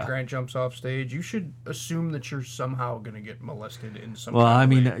show and Grant jumps off stage, you should assume that you're somehow going to get molested in some Well, I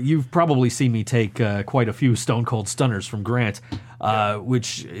kind of mean, way. you've probably seen me take quite a few Stone Cold Stunners from Grant,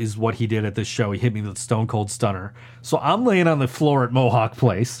 which is what he did at this show. He hit me with a Stone Cold Stunner. So I'm laying on the floor at Mohawk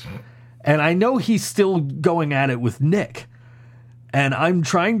Place, and I know he's still going at it with Nick. And I'm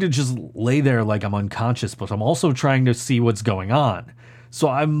trying to just lay there like I'm unconscious, but I'm also trying to see what's going on. So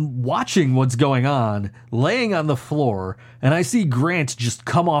I'm watching what's going on, laying on the floor, and I see Grant just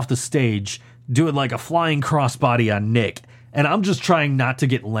come off the stage doing like a flying crossbody on Nick. And I'm just trying not to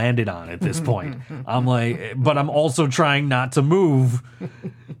get landed on at this point. I'm like, but I'm also trying not to move.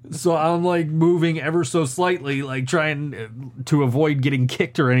 So I'm like moving ever so slightly, like trying to avoid getting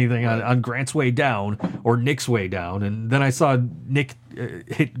kicked or anything on Grant's way down or Nick's way down. And then I saw Nick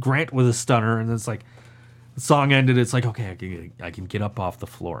hit Grant with a stunner, and it's like, the song ended. It's like, okay, I can get up off the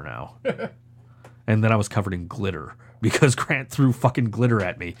floor now. And then I was covered in glitter because Grant threw fucking glitter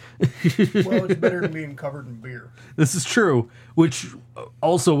at me. Well, it's better than being covered in beer. This is true, which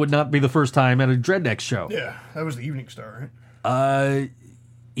also would not be the first time at a Dreadnecks show. Yeah, that was the Evening Star, right?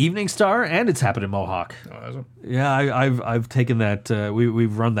 Evening Star, and it's happened in Mohawk. Oh, has it? Yeah, I've taken that.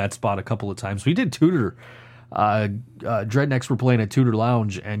 We've run that spot a couple of times. We did Tudor. Dreadnecks were playing at Tudor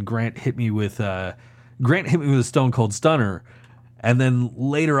Lounge, and Grant hit me with a Stone Cold Stunner. And then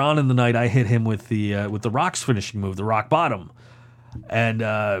later on in the night, I hit him with the Rock's finishing move, the Rock Bottom. And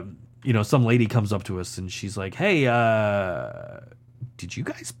some lady comes up to us and she's like, "Hey, did you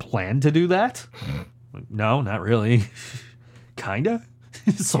guys plan to do that?" Like, no, not really. Kinda,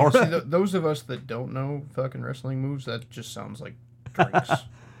 sorta. Yeah, see, those of us that don't know fucking wrestling moves, that just sounds like drinks.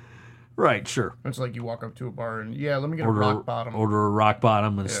 Right, sure. It's like you walk up to a bar and let me get a Rock Bottom. Order a Rock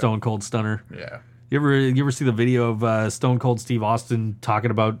Bottom and a Stone Cold Stunner. Yeah. You ever see the video of Stone Cold Steve Austin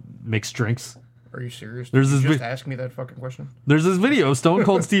talking about mixed drinks? Are you serious? There's Did you this just ask me that fucking question? There's this video of Stone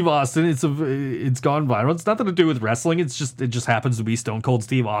Cold Steve Austin. It's gone viral. It's nothing to do with wrestling. It just happens to be Stone Cold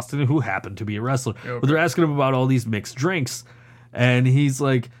Steve Austin, who happened to be a wrestler. Okay. But they're asking him about all these mixed drinks, and he's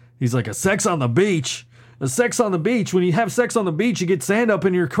like a sex on the beach. A sex on the beach. When you have sex on the beach, you get sand up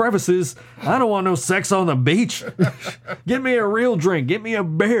in your crevices. I don't want no sex on the beach. Get me a real drink. Get me a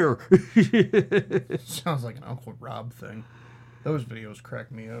beer. Sounds like an Uncle Rob thing. Those videos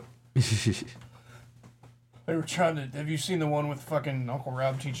crack me up. They were trying to... Have you seen the one with fucking Uncle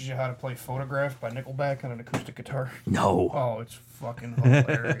Rob teaches you how to play Photograph by Nickelback on an acoustic guitar? No. Oh, it's fucking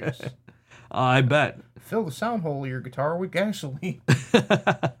hilarious. I bet. Fill the sound hole of your guitar with gasoline.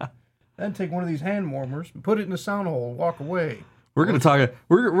 Then take one of these hand warmers and put it in the sound hole and walk away. We're gonna talk.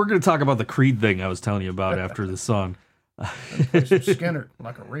 We're gonna talk about the Creed thing I was telling you about after this song. Play some Skinner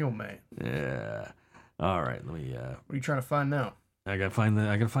like a real man. Yeah. All right. Let me. What are you trying to find now? I gotta find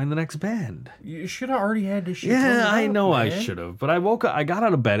the next band. You should have already had this shit. Yeah, planned I out, know man. I should have, but I woke up. I got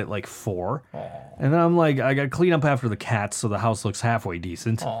out of bed at like 4, Aw. and then I'm like, I gotta clean up after the cats so the house looks halfway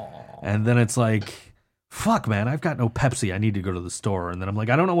decent. Aw. And then it's like, fuck, man, I've got no Pepsi. I need to go to the store. And then I'm like,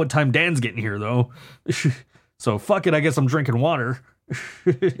 I don't know what time Dan's getting here though. So fuck it. I guess I'm drinking water.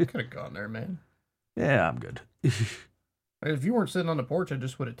 You could have gone there, man. Yeah, I'm good. If you weren't sitting on the porch, I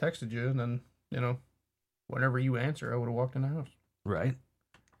just would have texted you, and then, whenever you answer, I would have walked in the house. Right.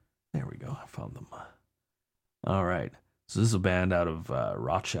 There we go. I found them. All right. So this is a band out of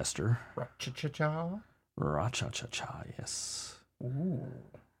Rochester. Cha-cha-cha. Ra-cha-cha-cha, yes. Ooh.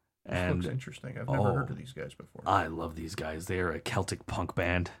 This And looks interesting. I've never heard of these guys before. I love these guys. They are a Celtic punk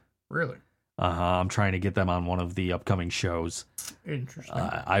band. Really? I'm trying to get them on one of the upcoming shows. Interesting.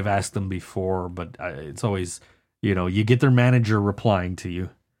 I've asked them before, but it's always, you get their manager replying to you.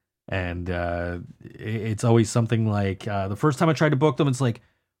 And it's always something like, the first time I tried to book them, it's like,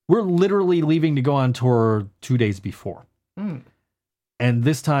 we're literally leaving to go on tour 2 days before. Mm. And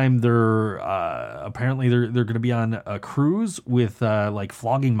this time they're apparently they're going to be on a cruise with like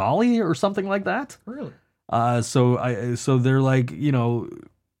Flogging Molly or something like that. Really? So they're like,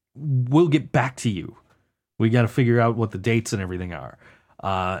 we'll get back to you. We got to figure out what the dates and everything are.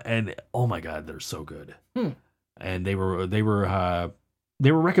 And oh my God, they're so good. And they were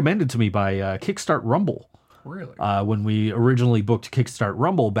recommended to me by Kickstart Rumble. Really? When we originally booked Kickstart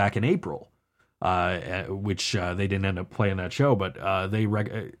Rumble back in April, which they didn't end up playing that show, but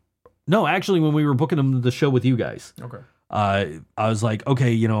no, actually, when we were booking them the show with you guys, Okay. I was like,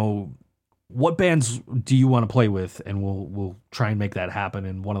 okay, what bands do you want to play with, and we'll try and make that happen.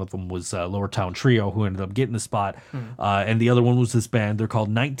 And one of them was Lower Town Trio, who ended up getting the spot, and the other one was this band. They're called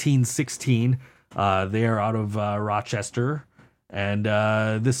 1916. They are out of Rochester, and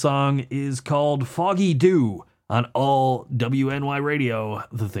this song is called Foggy Dew on all WNY Radio,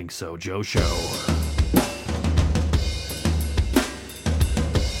 the Think So Joe Show.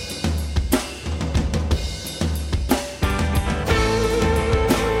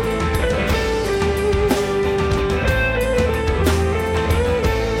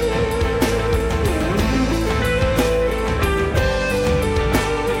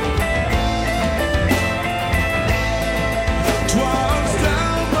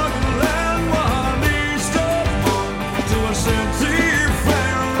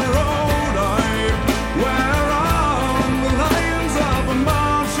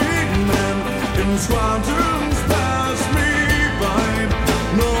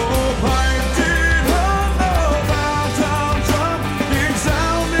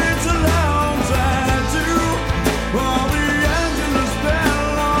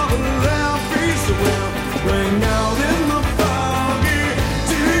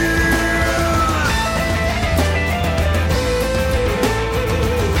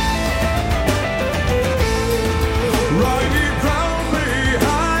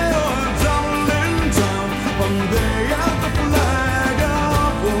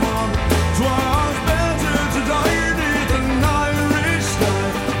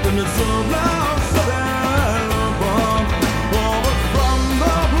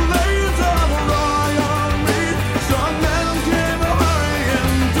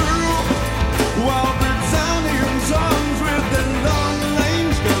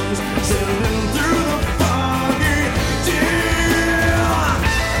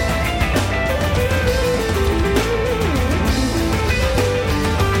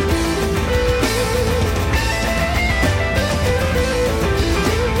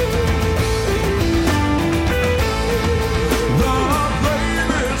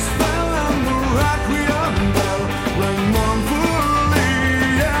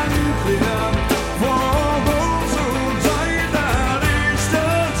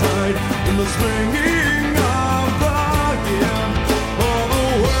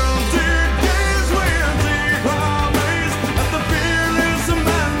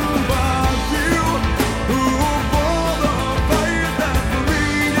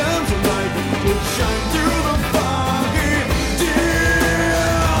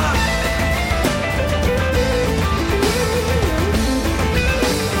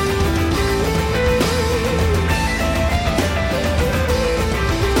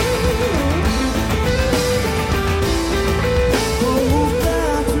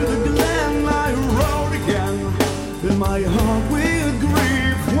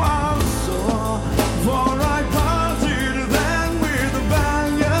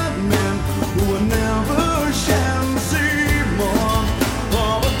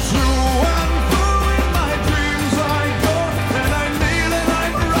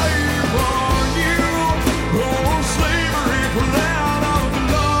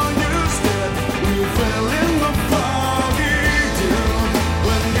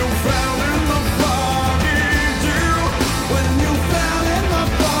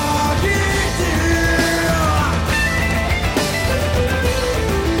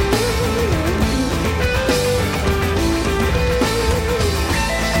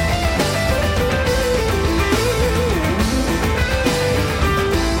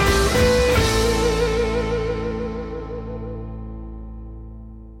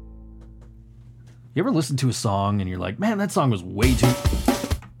 You ever listen to a song and you're like, man, that song was way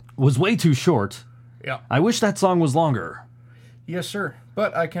too short. Yeah. I wish that song was longer. Yes, sir.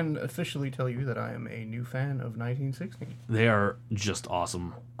 But I can officially tell you that I am a new fan of 1916. They are just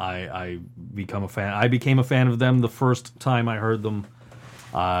awesome. I became a fan of them the first time I heard them.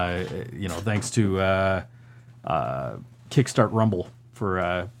 Thanks to Kickstart Rumble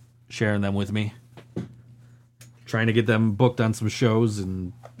for sharing them with me. Trying to get them booked on some shows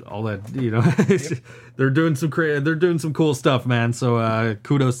and all that, Yep. They're doing some cool stuff, man. So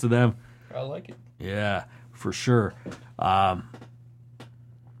kudos to them. I like it. Yeah, for sure.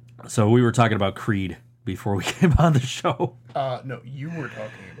 So we were talking about Creed before we came on the show. No, you were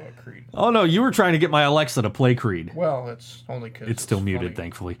talking about Creed. Oh no, you were trying to get my Alexa to play Creed. Well, it's only because It's still muted,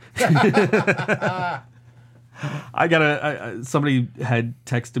 funny. thankfully. Somebody had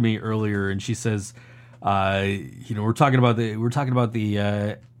texted me earlier, and she says, we're talking about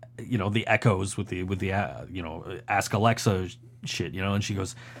the the echoes with the Ask Alexa shit, and she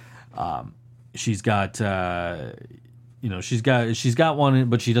goes, she's got one,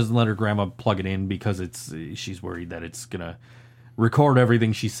 but she doesn't let her grandma plug it in because she's worried that it's gonna record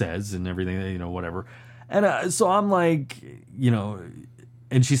everything she says and everything, whatever. And so I'm like,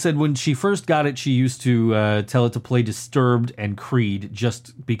 And she said when she first got it, she used to tell it to play Disturbed and Creed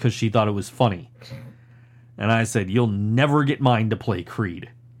just because she thought it was funny. And I said, you'll never get mine to play Creed.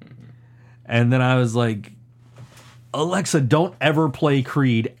 And then I was like, Alexa, don't ever play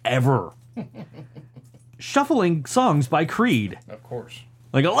Creed, ever. Shuffling songs by Creed. Of course.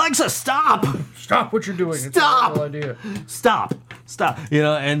 Like, Alexa, stop! Stop what you're doing. Stop! It's a terrible idea. Stop! You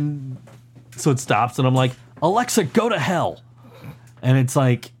know, and so it stops, and I'm like, Alexa, go to hell. And it's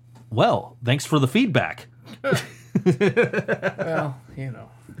like, well, thanks for the feedback. Well, you know.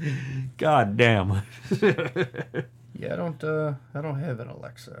 God damn. Yeah, I don't have an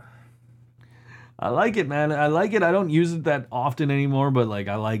Alexa. I like it, man. I like it. I don't use it that often anymore, but like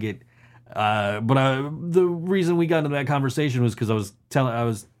I like it. The reason we got into that conversation was because I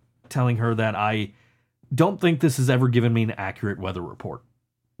was telling her that I don't think this has ever given me an accurate weather report.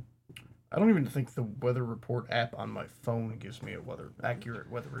 I don't even think the weather report app on my phone gives me a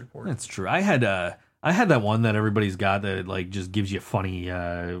accurate weather report. That's true. I had that one that everybody's got that like just gives you funny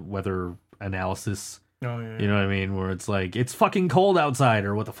weather analysis. Oh yeah. You know what I mean? Where it's like it's fucking cold outside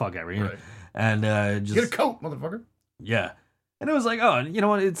or what the fuck ever. You know? Right. And just Get a coat, motherfucker. Yeah. And it was like, oh, you know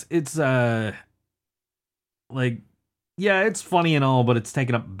what? It's like, yeah, it's funny and all, but it's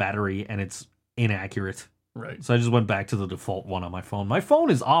taking up battery and it's inaccurate. Right. So I just went back to the default one on my phone. My phone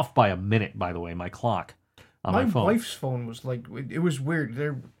is off by a minute, by the way, my clock on my phone. My wife's phone was like, it was weird.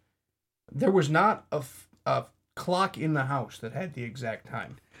 There was not a clock in the house that had the exact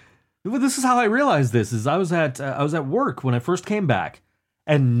time. Well, this is how I realized this. Is I was at work when I first came back,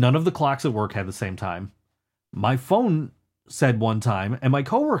 and none of the clocks at work had the same time. My phone said one time, and my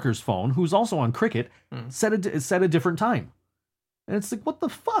coworker's phone, who's also on Cricket, said a different time. And it's like, what the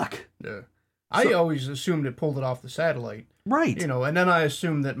fuck? Yeah. I always assumed it pulled it off the satellite. Right. You know, and then I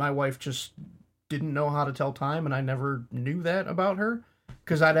assumed that my wife just didn't know how to tell time, and I never knew that about her.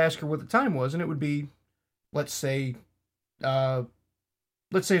 Because I'd ask her what the time was, and it would be, let's say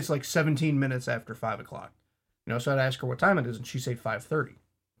it's like 17 minutes after 5 o'clock. You know, so I'd ask her what time it is, and she'd say 5:30.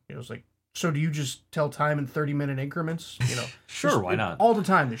 You know, it's like, so do you just tell time in 30-minute increments? You know, Sure, why not? All the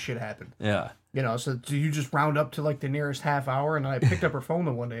time this shit happened. Yeah. You know, so do you just round up to like the nearest half hour? And I picked up her phone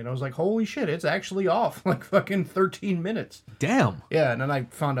the one day, and I was like, holy shit, it's actually off like fucking 13 minutes. Damn. Yeah, and then I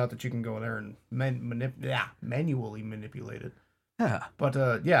found out that you can go there and manually manipulate it. Yeah.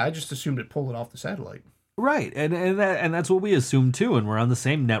 But yeah, I just assumed it pulled it off the satellite. Right, and that's what we assumed too. And we're on the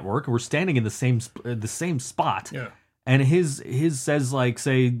same network. We're standing in the same spot. Yeah. And his says like,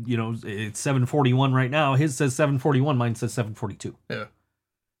 say, you know, it's 7:41 right now. His says 7:41. Mine says 7:42. Yeah.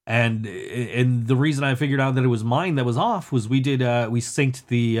 And the reason I figured out that it was mine that was off was we synced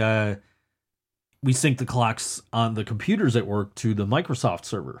the clocks on the computers at work to the Microsoft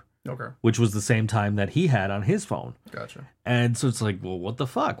server. Okay. Which was the same time that he had on his phone. Gotcha. And so it's like, well, what the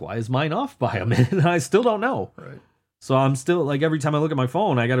fuck? Why is mine off by a minute? And I still don't know. Right. So I'm still, like, every time I look at my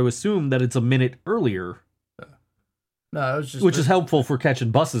phone, I got to assume that it's a minute earlier. No, it was just... Which is helpful for catching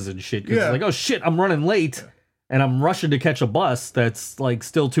buses and shit. Because it's like, oh, shit, I'm running late. Yeah. And I'm rushing to catch a bus that's, like,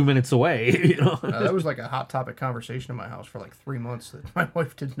 still 2 minutes away. You know? That was, like, a hot topic conversation in my house for, like, 3 months that my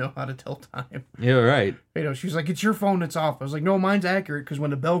wife didn't know how to tell time. Yeah, right. You know, she was like, it's your phone that's off. I was like, no, mine's accurate, because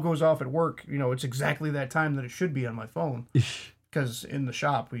when the bell goes off at work, you know, it's exactly that time that it should be on my phone. Because in the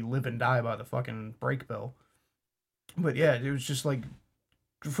shop, we live and die by the fucking break bell. But, yeah, it was just, like...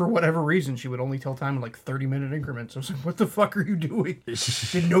 For whatever reason, she would only tell time in like 30-minute increments. I was like, what the fuck are you doing?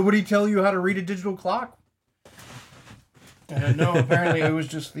 Did nobody tell you how to read a digital clock? No, apparently it was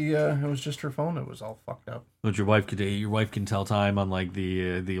just her phone that was all fucked up. But your wife can tell time on like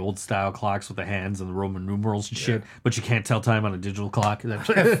the old style clocks with the hands and the Roman numerals and shit, but you can't tell time on a digital clock.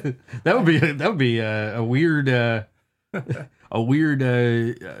 That would be a weird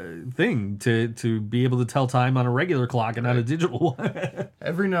thing to be able to tell time on a regular clock and not a digital one.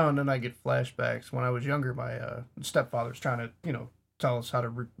 Every now and then I get flashbacks. When I was younger, my stepfather's trying to, you know, tell us how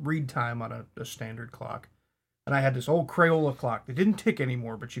to read time on a standard clock. And I had this old Crayola clock that didn't tick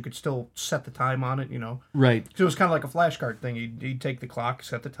anymore, but you could still set the time on it, you know. Right. So it was kind of like a flashcard thing. He'd take the clock,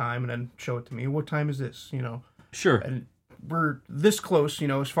 set the time, and then show it to me. What time is this, you know? Sure. And we're this close, you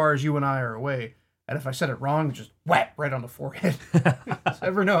know, as far as you and I are away. And if I said it wrong, just whack right on the forehead. So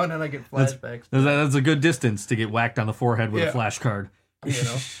every now and then I get flashbacks. That's a good distance to get whacked on the forehead with a flashcard. You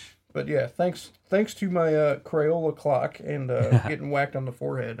know. But yeah, thanks to my Crayola clock and getting whacked on the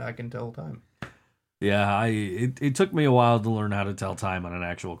forehead, I can tell time. Yeah, it took me a while to learn how to tell time on an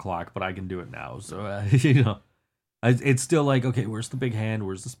actual clock, but I can do it now. So, you know, it's still like, okay, where's the big hand?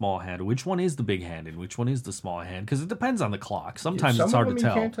 Where's the small hand? Which one is the big hand and which one is the small hand? Because it depends on the clock. Sometimes it's hard to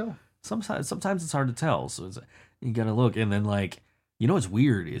tell. You can't tell. Sometimes it's hard to tell. So you got to look. And then, like, You know what's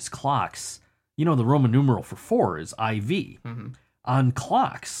weird is clocks. You know, the Roman numeral for 4 is IV. Mm-hmm. On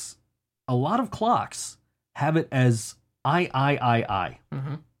clocks, a lot of clocks have it as III,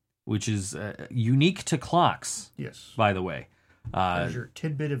 Mm-hmm. which is unique to clocks, Yes. by the way. There's your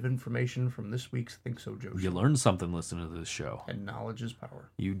tidbit of information from this week's ThinkSoJoe show. You learn something listening to this show. And knowledge is power.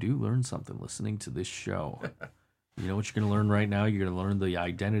 You do learn something listening to this show. You know what you're going to learn right now? You're going to learn the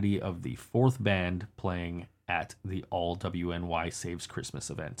identity of the 4th band playing at the All WNY Saves Christmas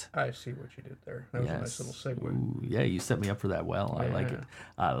event. I see what you did there. That was a nice little segue. Ooh, yeah, you set me up for that well. I like Yeah. it.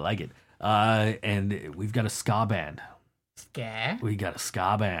 I like it. And we've got a ska band. Ska? We got a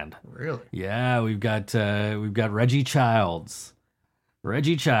ska band. Really? Yeah, we've got Reggie Childs.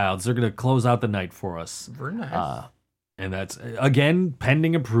 Reggie Childs. They're gonna close out the night for us. Very nice. And that's again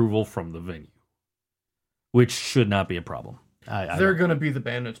pending approval from the venue, which should not be a problem. They're going to be the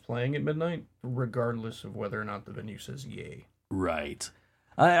band that's playing at midnight, regardless of whether or not the venue says yay. Right.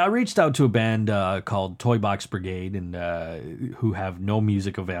 I reached out to a band called Toy Box Brigade, and who have no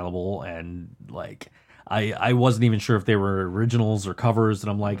music available, and like I wasn't even sure if they were originals or covers, and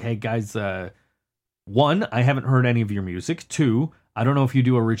I'm like, hey guys, 1, I haven't heard any of your music. 2, I don't know if you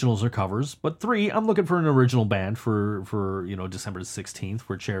do originals or covers, but 3, I'm looking for an original band for December 16th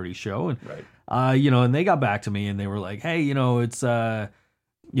for a charity show, and Right. and they got back to me and they were like, hey, it's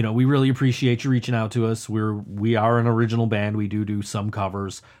we really appreciate you reaching out to us. We are an original band. We do some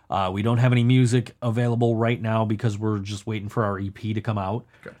covers. We don't have any music available right now because we're just waiting for our EP to come out.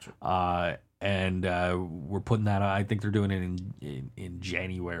 Gotcha. And we're putting that out. I think they're doing it in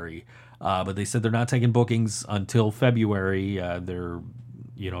January. But they said they're not taking bookings until February. They're,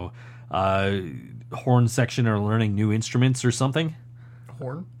 horn section are learning new instruments or something.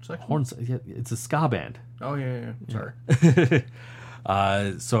 Horn section? Horns. Yeah, it's a ska band. Oh, yeah. Sorry.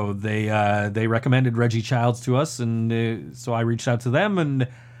 So they recommended Reggie Childs to us, and so I reached out to them, and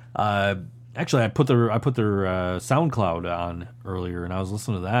actually I put their SoundCloud on earlier, and I was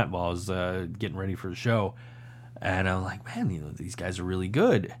listening to that while I was getting ready for the show, and I'm like, man, these guys are really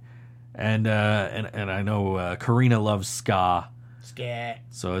good, and I know Karina loves ska. Ska.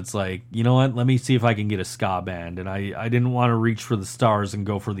 So it's like, you know what? Let me see if I can get a ska band, and I didn't want to reach for the stars and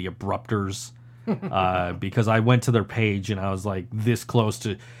go for the Abrupters. Because I went to their page and I was like this close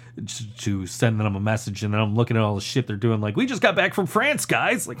to sending them a message, and then I'm looking at all the shit they're doing. Like, we just got back from France,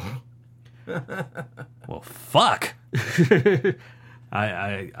 guys. Like, well, fuck.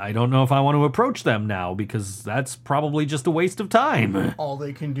 I don't know if I want to approach them now because that's probably just a waste of time. All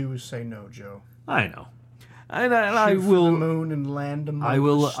they can do is say no, Joe. I know. And I Shoot for will. the moon and land among I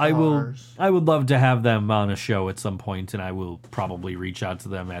will. the I will. stars. I would love to have them on a show at some point, and I will probably reach out to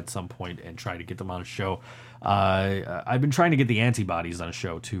them at some point and try to get them on a show. I've been trying to get the Antibodies on a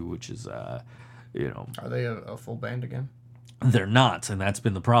show too, which is, Are they a full band again? they're not, and that's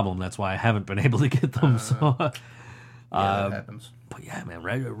been the problem. That's why I haven't been able to get them. That happens. But yeah, man,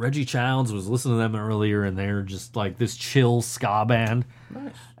 Reggie Childs, was listening to them earlier, and they're just like this chill ska band.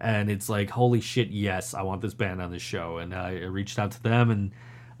 Nice. And it's like, holy shit, yes, I want this band on this show. And I reached out to them, and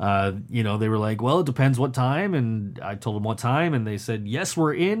they were like, well, it depends what time. And I told them what time, and they said, yes,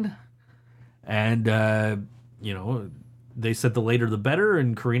 we're in. And they said the later the better.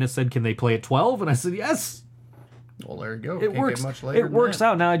 And Karina said, can they play at 12? And I said, yes. Well, there you go. It Can't works. Get much later It works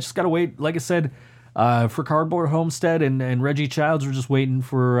out. Now I just gotta wait. Like I said, for Cardboard Homestead and Reggie Childs, we're just waiting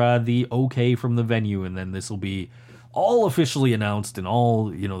for the okay from the venue, and then this will be all officially announced, and all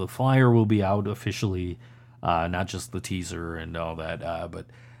the flyer will be out officially, not just the teaser and all that. But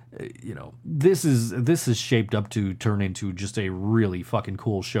this is shaped up to turn into just a really fucking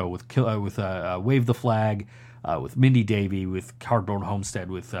cool show with Wave the Flag, with Mindy Davy, with Cardboard Homestead,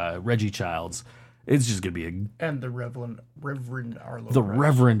 with Reggie Childs. It's just going to be And the Reverend Arlo. the Price.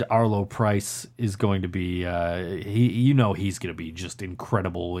 Reverend Arlo Price is going to be, he's going to be just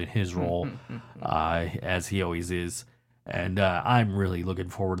incredible in his role, as he always is. And I'm really looking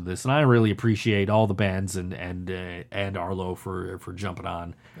forward to this, and I really appreciate all the bands and Arlo for jumping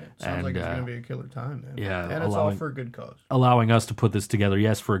on. Sounds like it's going to be a killer time, man. yeah, And it's all for a good cause. Allowing us to put this together,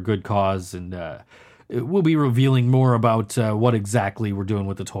 yes, for a good cause, and we'll be revealing more about what exactly we're doing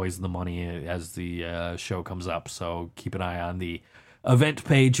with the toys and the money as the show comes up. So keep an eye on the event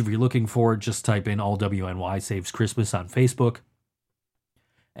page. If you're looking for it, just type in All WNY Saves Christmas on Facebook,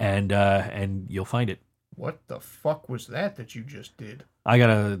 and you'll find it. What the fuck was that you just did? I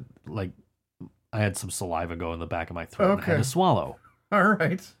had some saliva go in the back of my throat and I had to swallow. All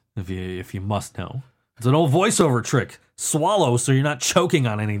right. If you must know. It's an old voiceover trick. Swallow so you're not choking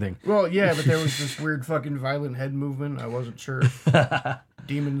on anything. Well, yeah, but there was this weird fucking violent head movement. I wasn't sure if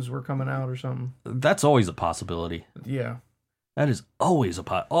demons were coming out or something. That's always a possibility. Yeah. That is always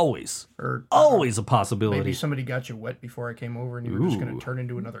always Or a possibility. maybe somebody got you wet before I came over and you were just going Ooh. to turn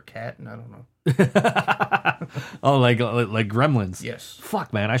into another cat, and I don't know. Oh, like Gremlins. Yes.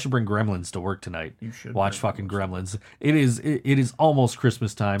 Fuck, man, I should bring Gremlins to work tonight. You should watch bring fucking Gremlins. It is almost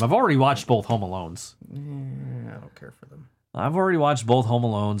Christmas time. I've already watched both Home Alones. I don't care for them. I've already watched both Home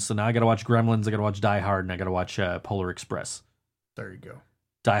Alones, so now I got to watch Gremlins. I got to watch Die Hard, and I got to watch Polar Express. There you go.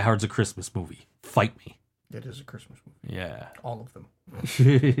 Die Hard's a Christmas movie. Fight me. It is a Christmas movie. Yeah. All of them.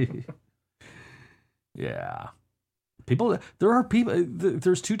 Yeah.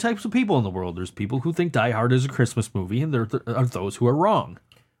 There's two types of people in the world. There's people who think Die Hard is a Christmas movie, and there are those who are wrong.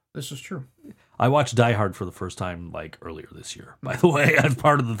 This is true. I watched Die Hard for the first time earlier this year, by the way, as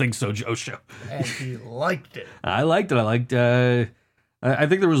part of the ThinkSoJoe show. And he liked it. I liked it. I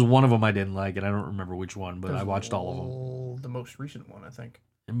think there was one of them I didn't like, and I don't remember which one, but I watched all of them. The most recent one, I think.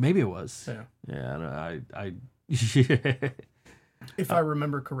 Maybe it was. Yeah. Yeah, I If I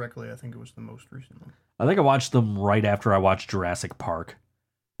remember correctly, I think it was the most recent one. I think I watched them right after I watched Jurassic Park.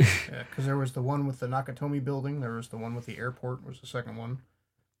 Yeah, because there was the one with the Nakatomi building. There was the one with the airport. Was the second one.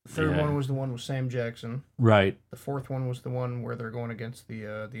 The third one was the one with Sam Jackson. Right. The fourth one was the one where they're going against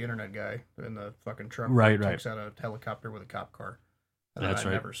the internet guy in the fucking truck. Right. Takes out a helicopter with a cop car. And That's I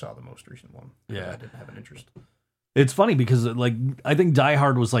right. never saw the most recent one. Yeah. I didn't have an interest. It's funny because I think Die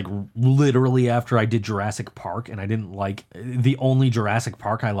Hard was literally after I did Jurassic Park, and I didn't like the only Jurassic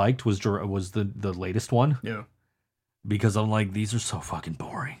Park I liked was the latest one. Yeah. Because I'm like, these are so fucking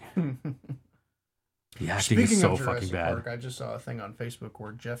boring. The acting is so fucking bad. Park, I just saw a thing on Facebook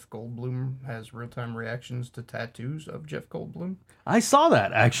where Jeff Goldblum has real-time reactions to tattoos of Jeff Goldblum. I saw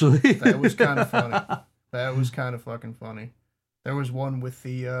that actually. That was kind of funny. That was kind of fucking funny. There was one with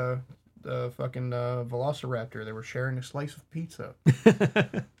the fucking Velociraptor. They were sharing a slice of pizza.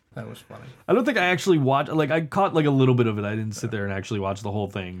 That was funny. I don't think I actually watched. I caught a little bit of it. I didn't sit there and actually watch the whole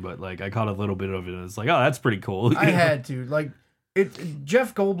thing, but I caught a little bit of it, and it's oh, that's pretty cool. I had to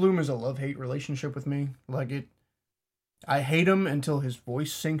Jeff Goldblum is a love-hate relationship with me. I hate him until his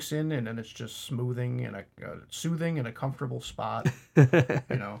voice sinks in, and then it's just soothing and a comfortable spot.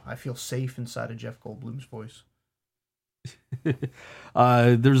 I feel safe inside of Jeff Goldblum's voice.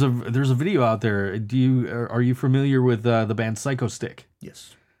 There's a video out there. Are you familiar with the band Psycho Stick?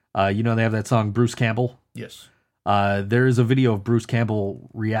 Yes. They have that song Bruce Campbell. Yes. There is a video of Bruce Campbell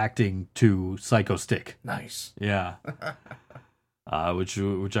reacting to Psycho Stick. Nice. Yeah.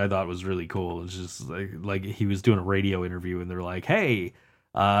 Which I thought was really cool. It's just like he was doing a radio interview, and they're like, "Hey,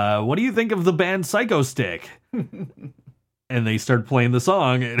 what do you think of the band Psycho Stick?" And they start playing the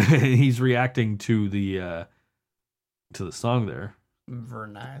song, and he's reacting to the song there. Very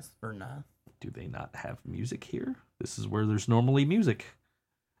nice. Do they not have music here? This is where there's normally music.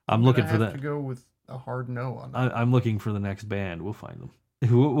 I'm looking for that. To go with a hard no on that. I'm looking for the next band. We'll find them.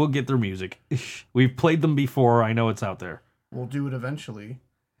 We'll get their music. We've played them before. I know it's out there. We'll do it eventually.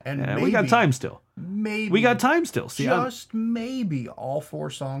 And maybe, we got time still. Maybe we got time still. See, maybe all 4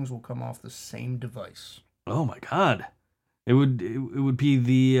 songs will come off the same device. Oh my god. It would be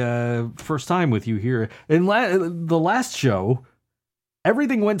the first time with you here. In the last show,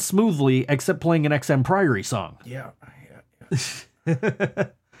 everything went smoothly except playing an XM Priory song. Yeah.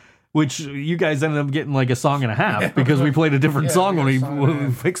 Which you guys ended up getting a song and a half because we played a different song when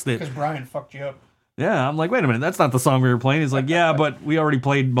we fixed it. Because Brian fucked you up. Yeah, I'm like, wait a minute, that's not the song we were playing. He's like, yeah, but we already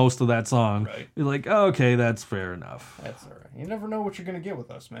played most of that song. Right. You're like, oh, okay, that's fair enough. That's all right. You never know what you're going to get with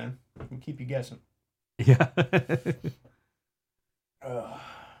us, man. We can keep you guessing. Yeah. All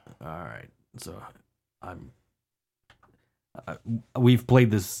right. So we've played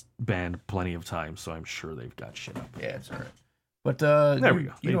this band plenty of times, so I'm sure they've got shit up. Yeah, it's all right. But there we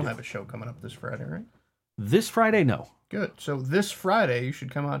go. You don't have a show coming up this Friday, right? This Friday, no. Good. So this Friday, you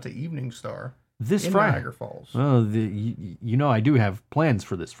should come out to Evening Star. This in Friday, Niagara Falls. Oh, I do have plans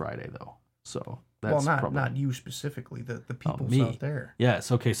for this Friday though. So that's not you specifically. The people out there.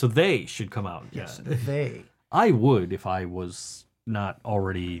 Yes. Okay. So they should come out. Yes, yeah. they. I would if I was not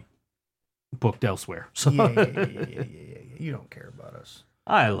already booked elsewhere. So Yeah. You don't care about us.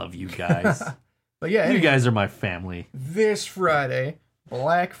 I love you guys. But yeah, you guys are my family. This Friday,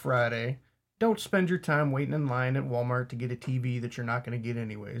 Black Friday. Don't spend your time waiting in line at Walmart to get a TV that you're not going to get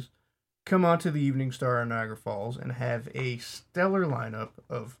anyways. Come on to the Evening Star in Niagara Falls and have a stellar lineup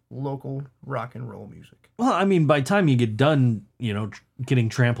of local rock and roll music. Well, I mean, by the time you get done, getting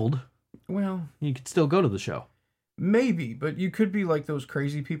trampled, well, you could still go to the show. Maybe, but you could be like those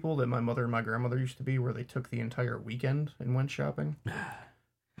crazy people that my mother and my grandmother used to be, where they took the entire weekend and went shopping.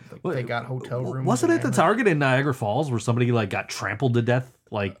 They got hotel rooms. Wasn't it the Target in Niagara Falls where somebody got trampled to death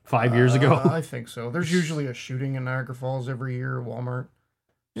like 5 years ago? I think so. There's usually a shooting in Niagara Falls every year at Walmart.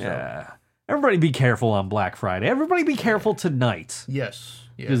 So. Yeah. Everybody be careful on Black Friday. Everybody be careful tonight. Yes.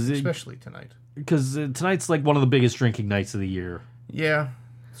 Yeah, 'Cause especially tonight. Because tonight's like one of the biggest drinking nights of the year. Yeah,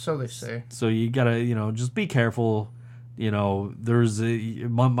 so they say. So you gotta, just be careful. There's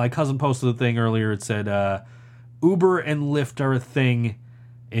my cousin posted a thing earlier. It said, Uber and Lyft are a thing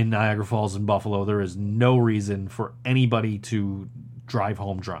in Niagara Falls and Buffalo. There is no reason for anybody to drive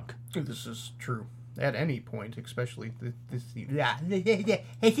home drunk. This is true. At any point, especially this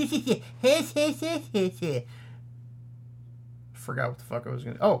forgot what the fuck I was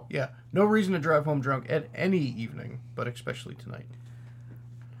going to... Oh, yeah. No reason to drive home drunk at any evening, but especially tonight.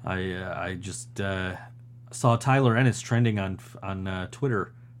 I just saw Tyler Ennis trending on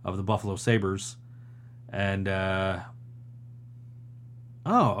Twitter of the Buffalo Sabres. And,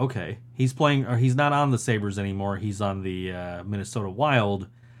 okay. He's playing... Or he's not on the Sabres anymore. He's on the Minnesota Wild.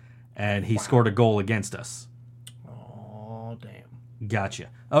 And he scored a goal against us. Oh, damn. Gotcha.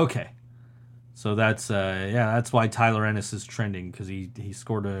 Okay. So that's why Tyler Ennis is trending, because he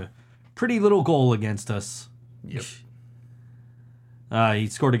scored a pretty little goal against us. Yep. He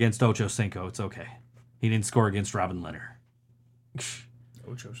scored against Ocho Cinco. It's okay. He didn't score against Robin Leonard.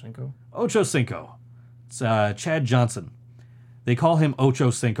 Ocho Cinco? Ocho Cinco. It's Chad Johnson. They call him Ocho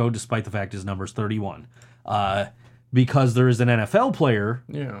Cinco despite the fact his number's 31. Because there is an NFL player,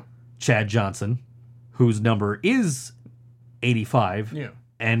 Chad Johnson, whose number is 85. Yeah.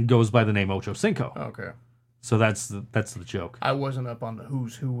 And goes by the name Ocho Cinco. Okay. So that's the joke. I wasn't up on the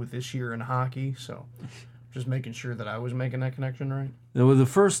who's who with this year in hockey, so just making sure that I was making that connection right. The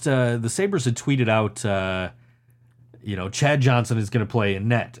first, the Sabres had tweeted out, Chad Johnson is going to play in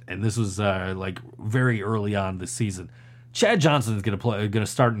net, and this was like very early on this season. Chad Johnson is going to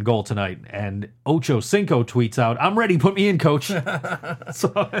start in goal tonight, and Ocho Cinco tweets out, "I'm ready, put me in, coach."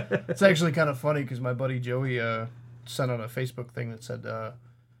 So it's actually kind of funny because my buddy Joey sent out a Facebook thing that said.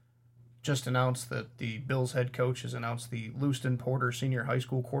 Just announced that the Bills head coach has announced the Lewiston Porter senior high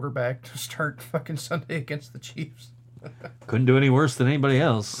school quarterback to start fucking Sunday against the Chiefs. Couldn't do any worse than anybody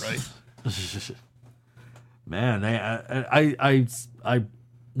else. Right. Man, I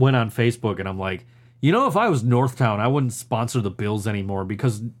went on Facebook and I'm like, if I was Northtown, I wouldn't sponsor the Bills anymore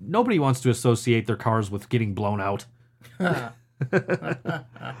because nobody wants to associate their cars with getting blown out. Let's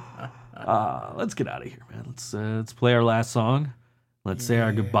get out of here, man. Let's play our last song. Let's say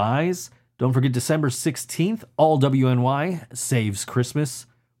our goodbyes. Don't forget December 16th, all WNY saves Christmas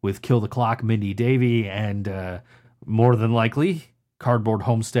with Kill the Clock, Mindy Davy, and more than likely, Cardboard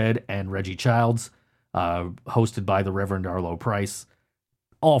Homestead and Reggie Childs, hosted by the Reverend Arlo Price,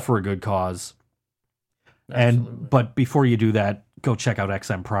 all for a good cause. But before you do that, go check out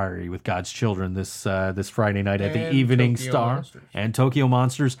XM Priory with God's Children this Friday night at the Evening Star Monsters. And Tokyo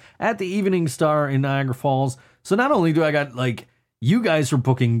Monsters at the Evening Star in Niagara Falls. So not only do I got you guys are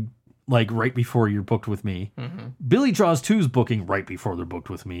booking right before you're booked with me. Mm-hmm. Billy Draws 2's booking right before they're booked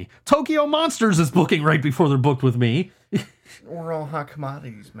with me. Tokyo Monsters is booking right before they're booked with me. We're all hot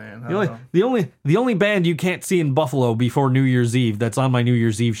commodities, man. The only band you can't see in Buffalo before New Year's Eve that's on my New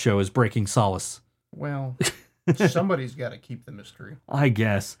Year's Eve show is Breaking Solace. Well, somebody's got to keep the mystery. I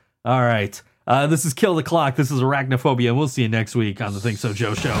guess. All right. This is Kill the Clock. This is Arachnophobia, and we'll see you next week on the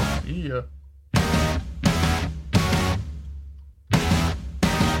ThinkSoJoe Show. Yeah.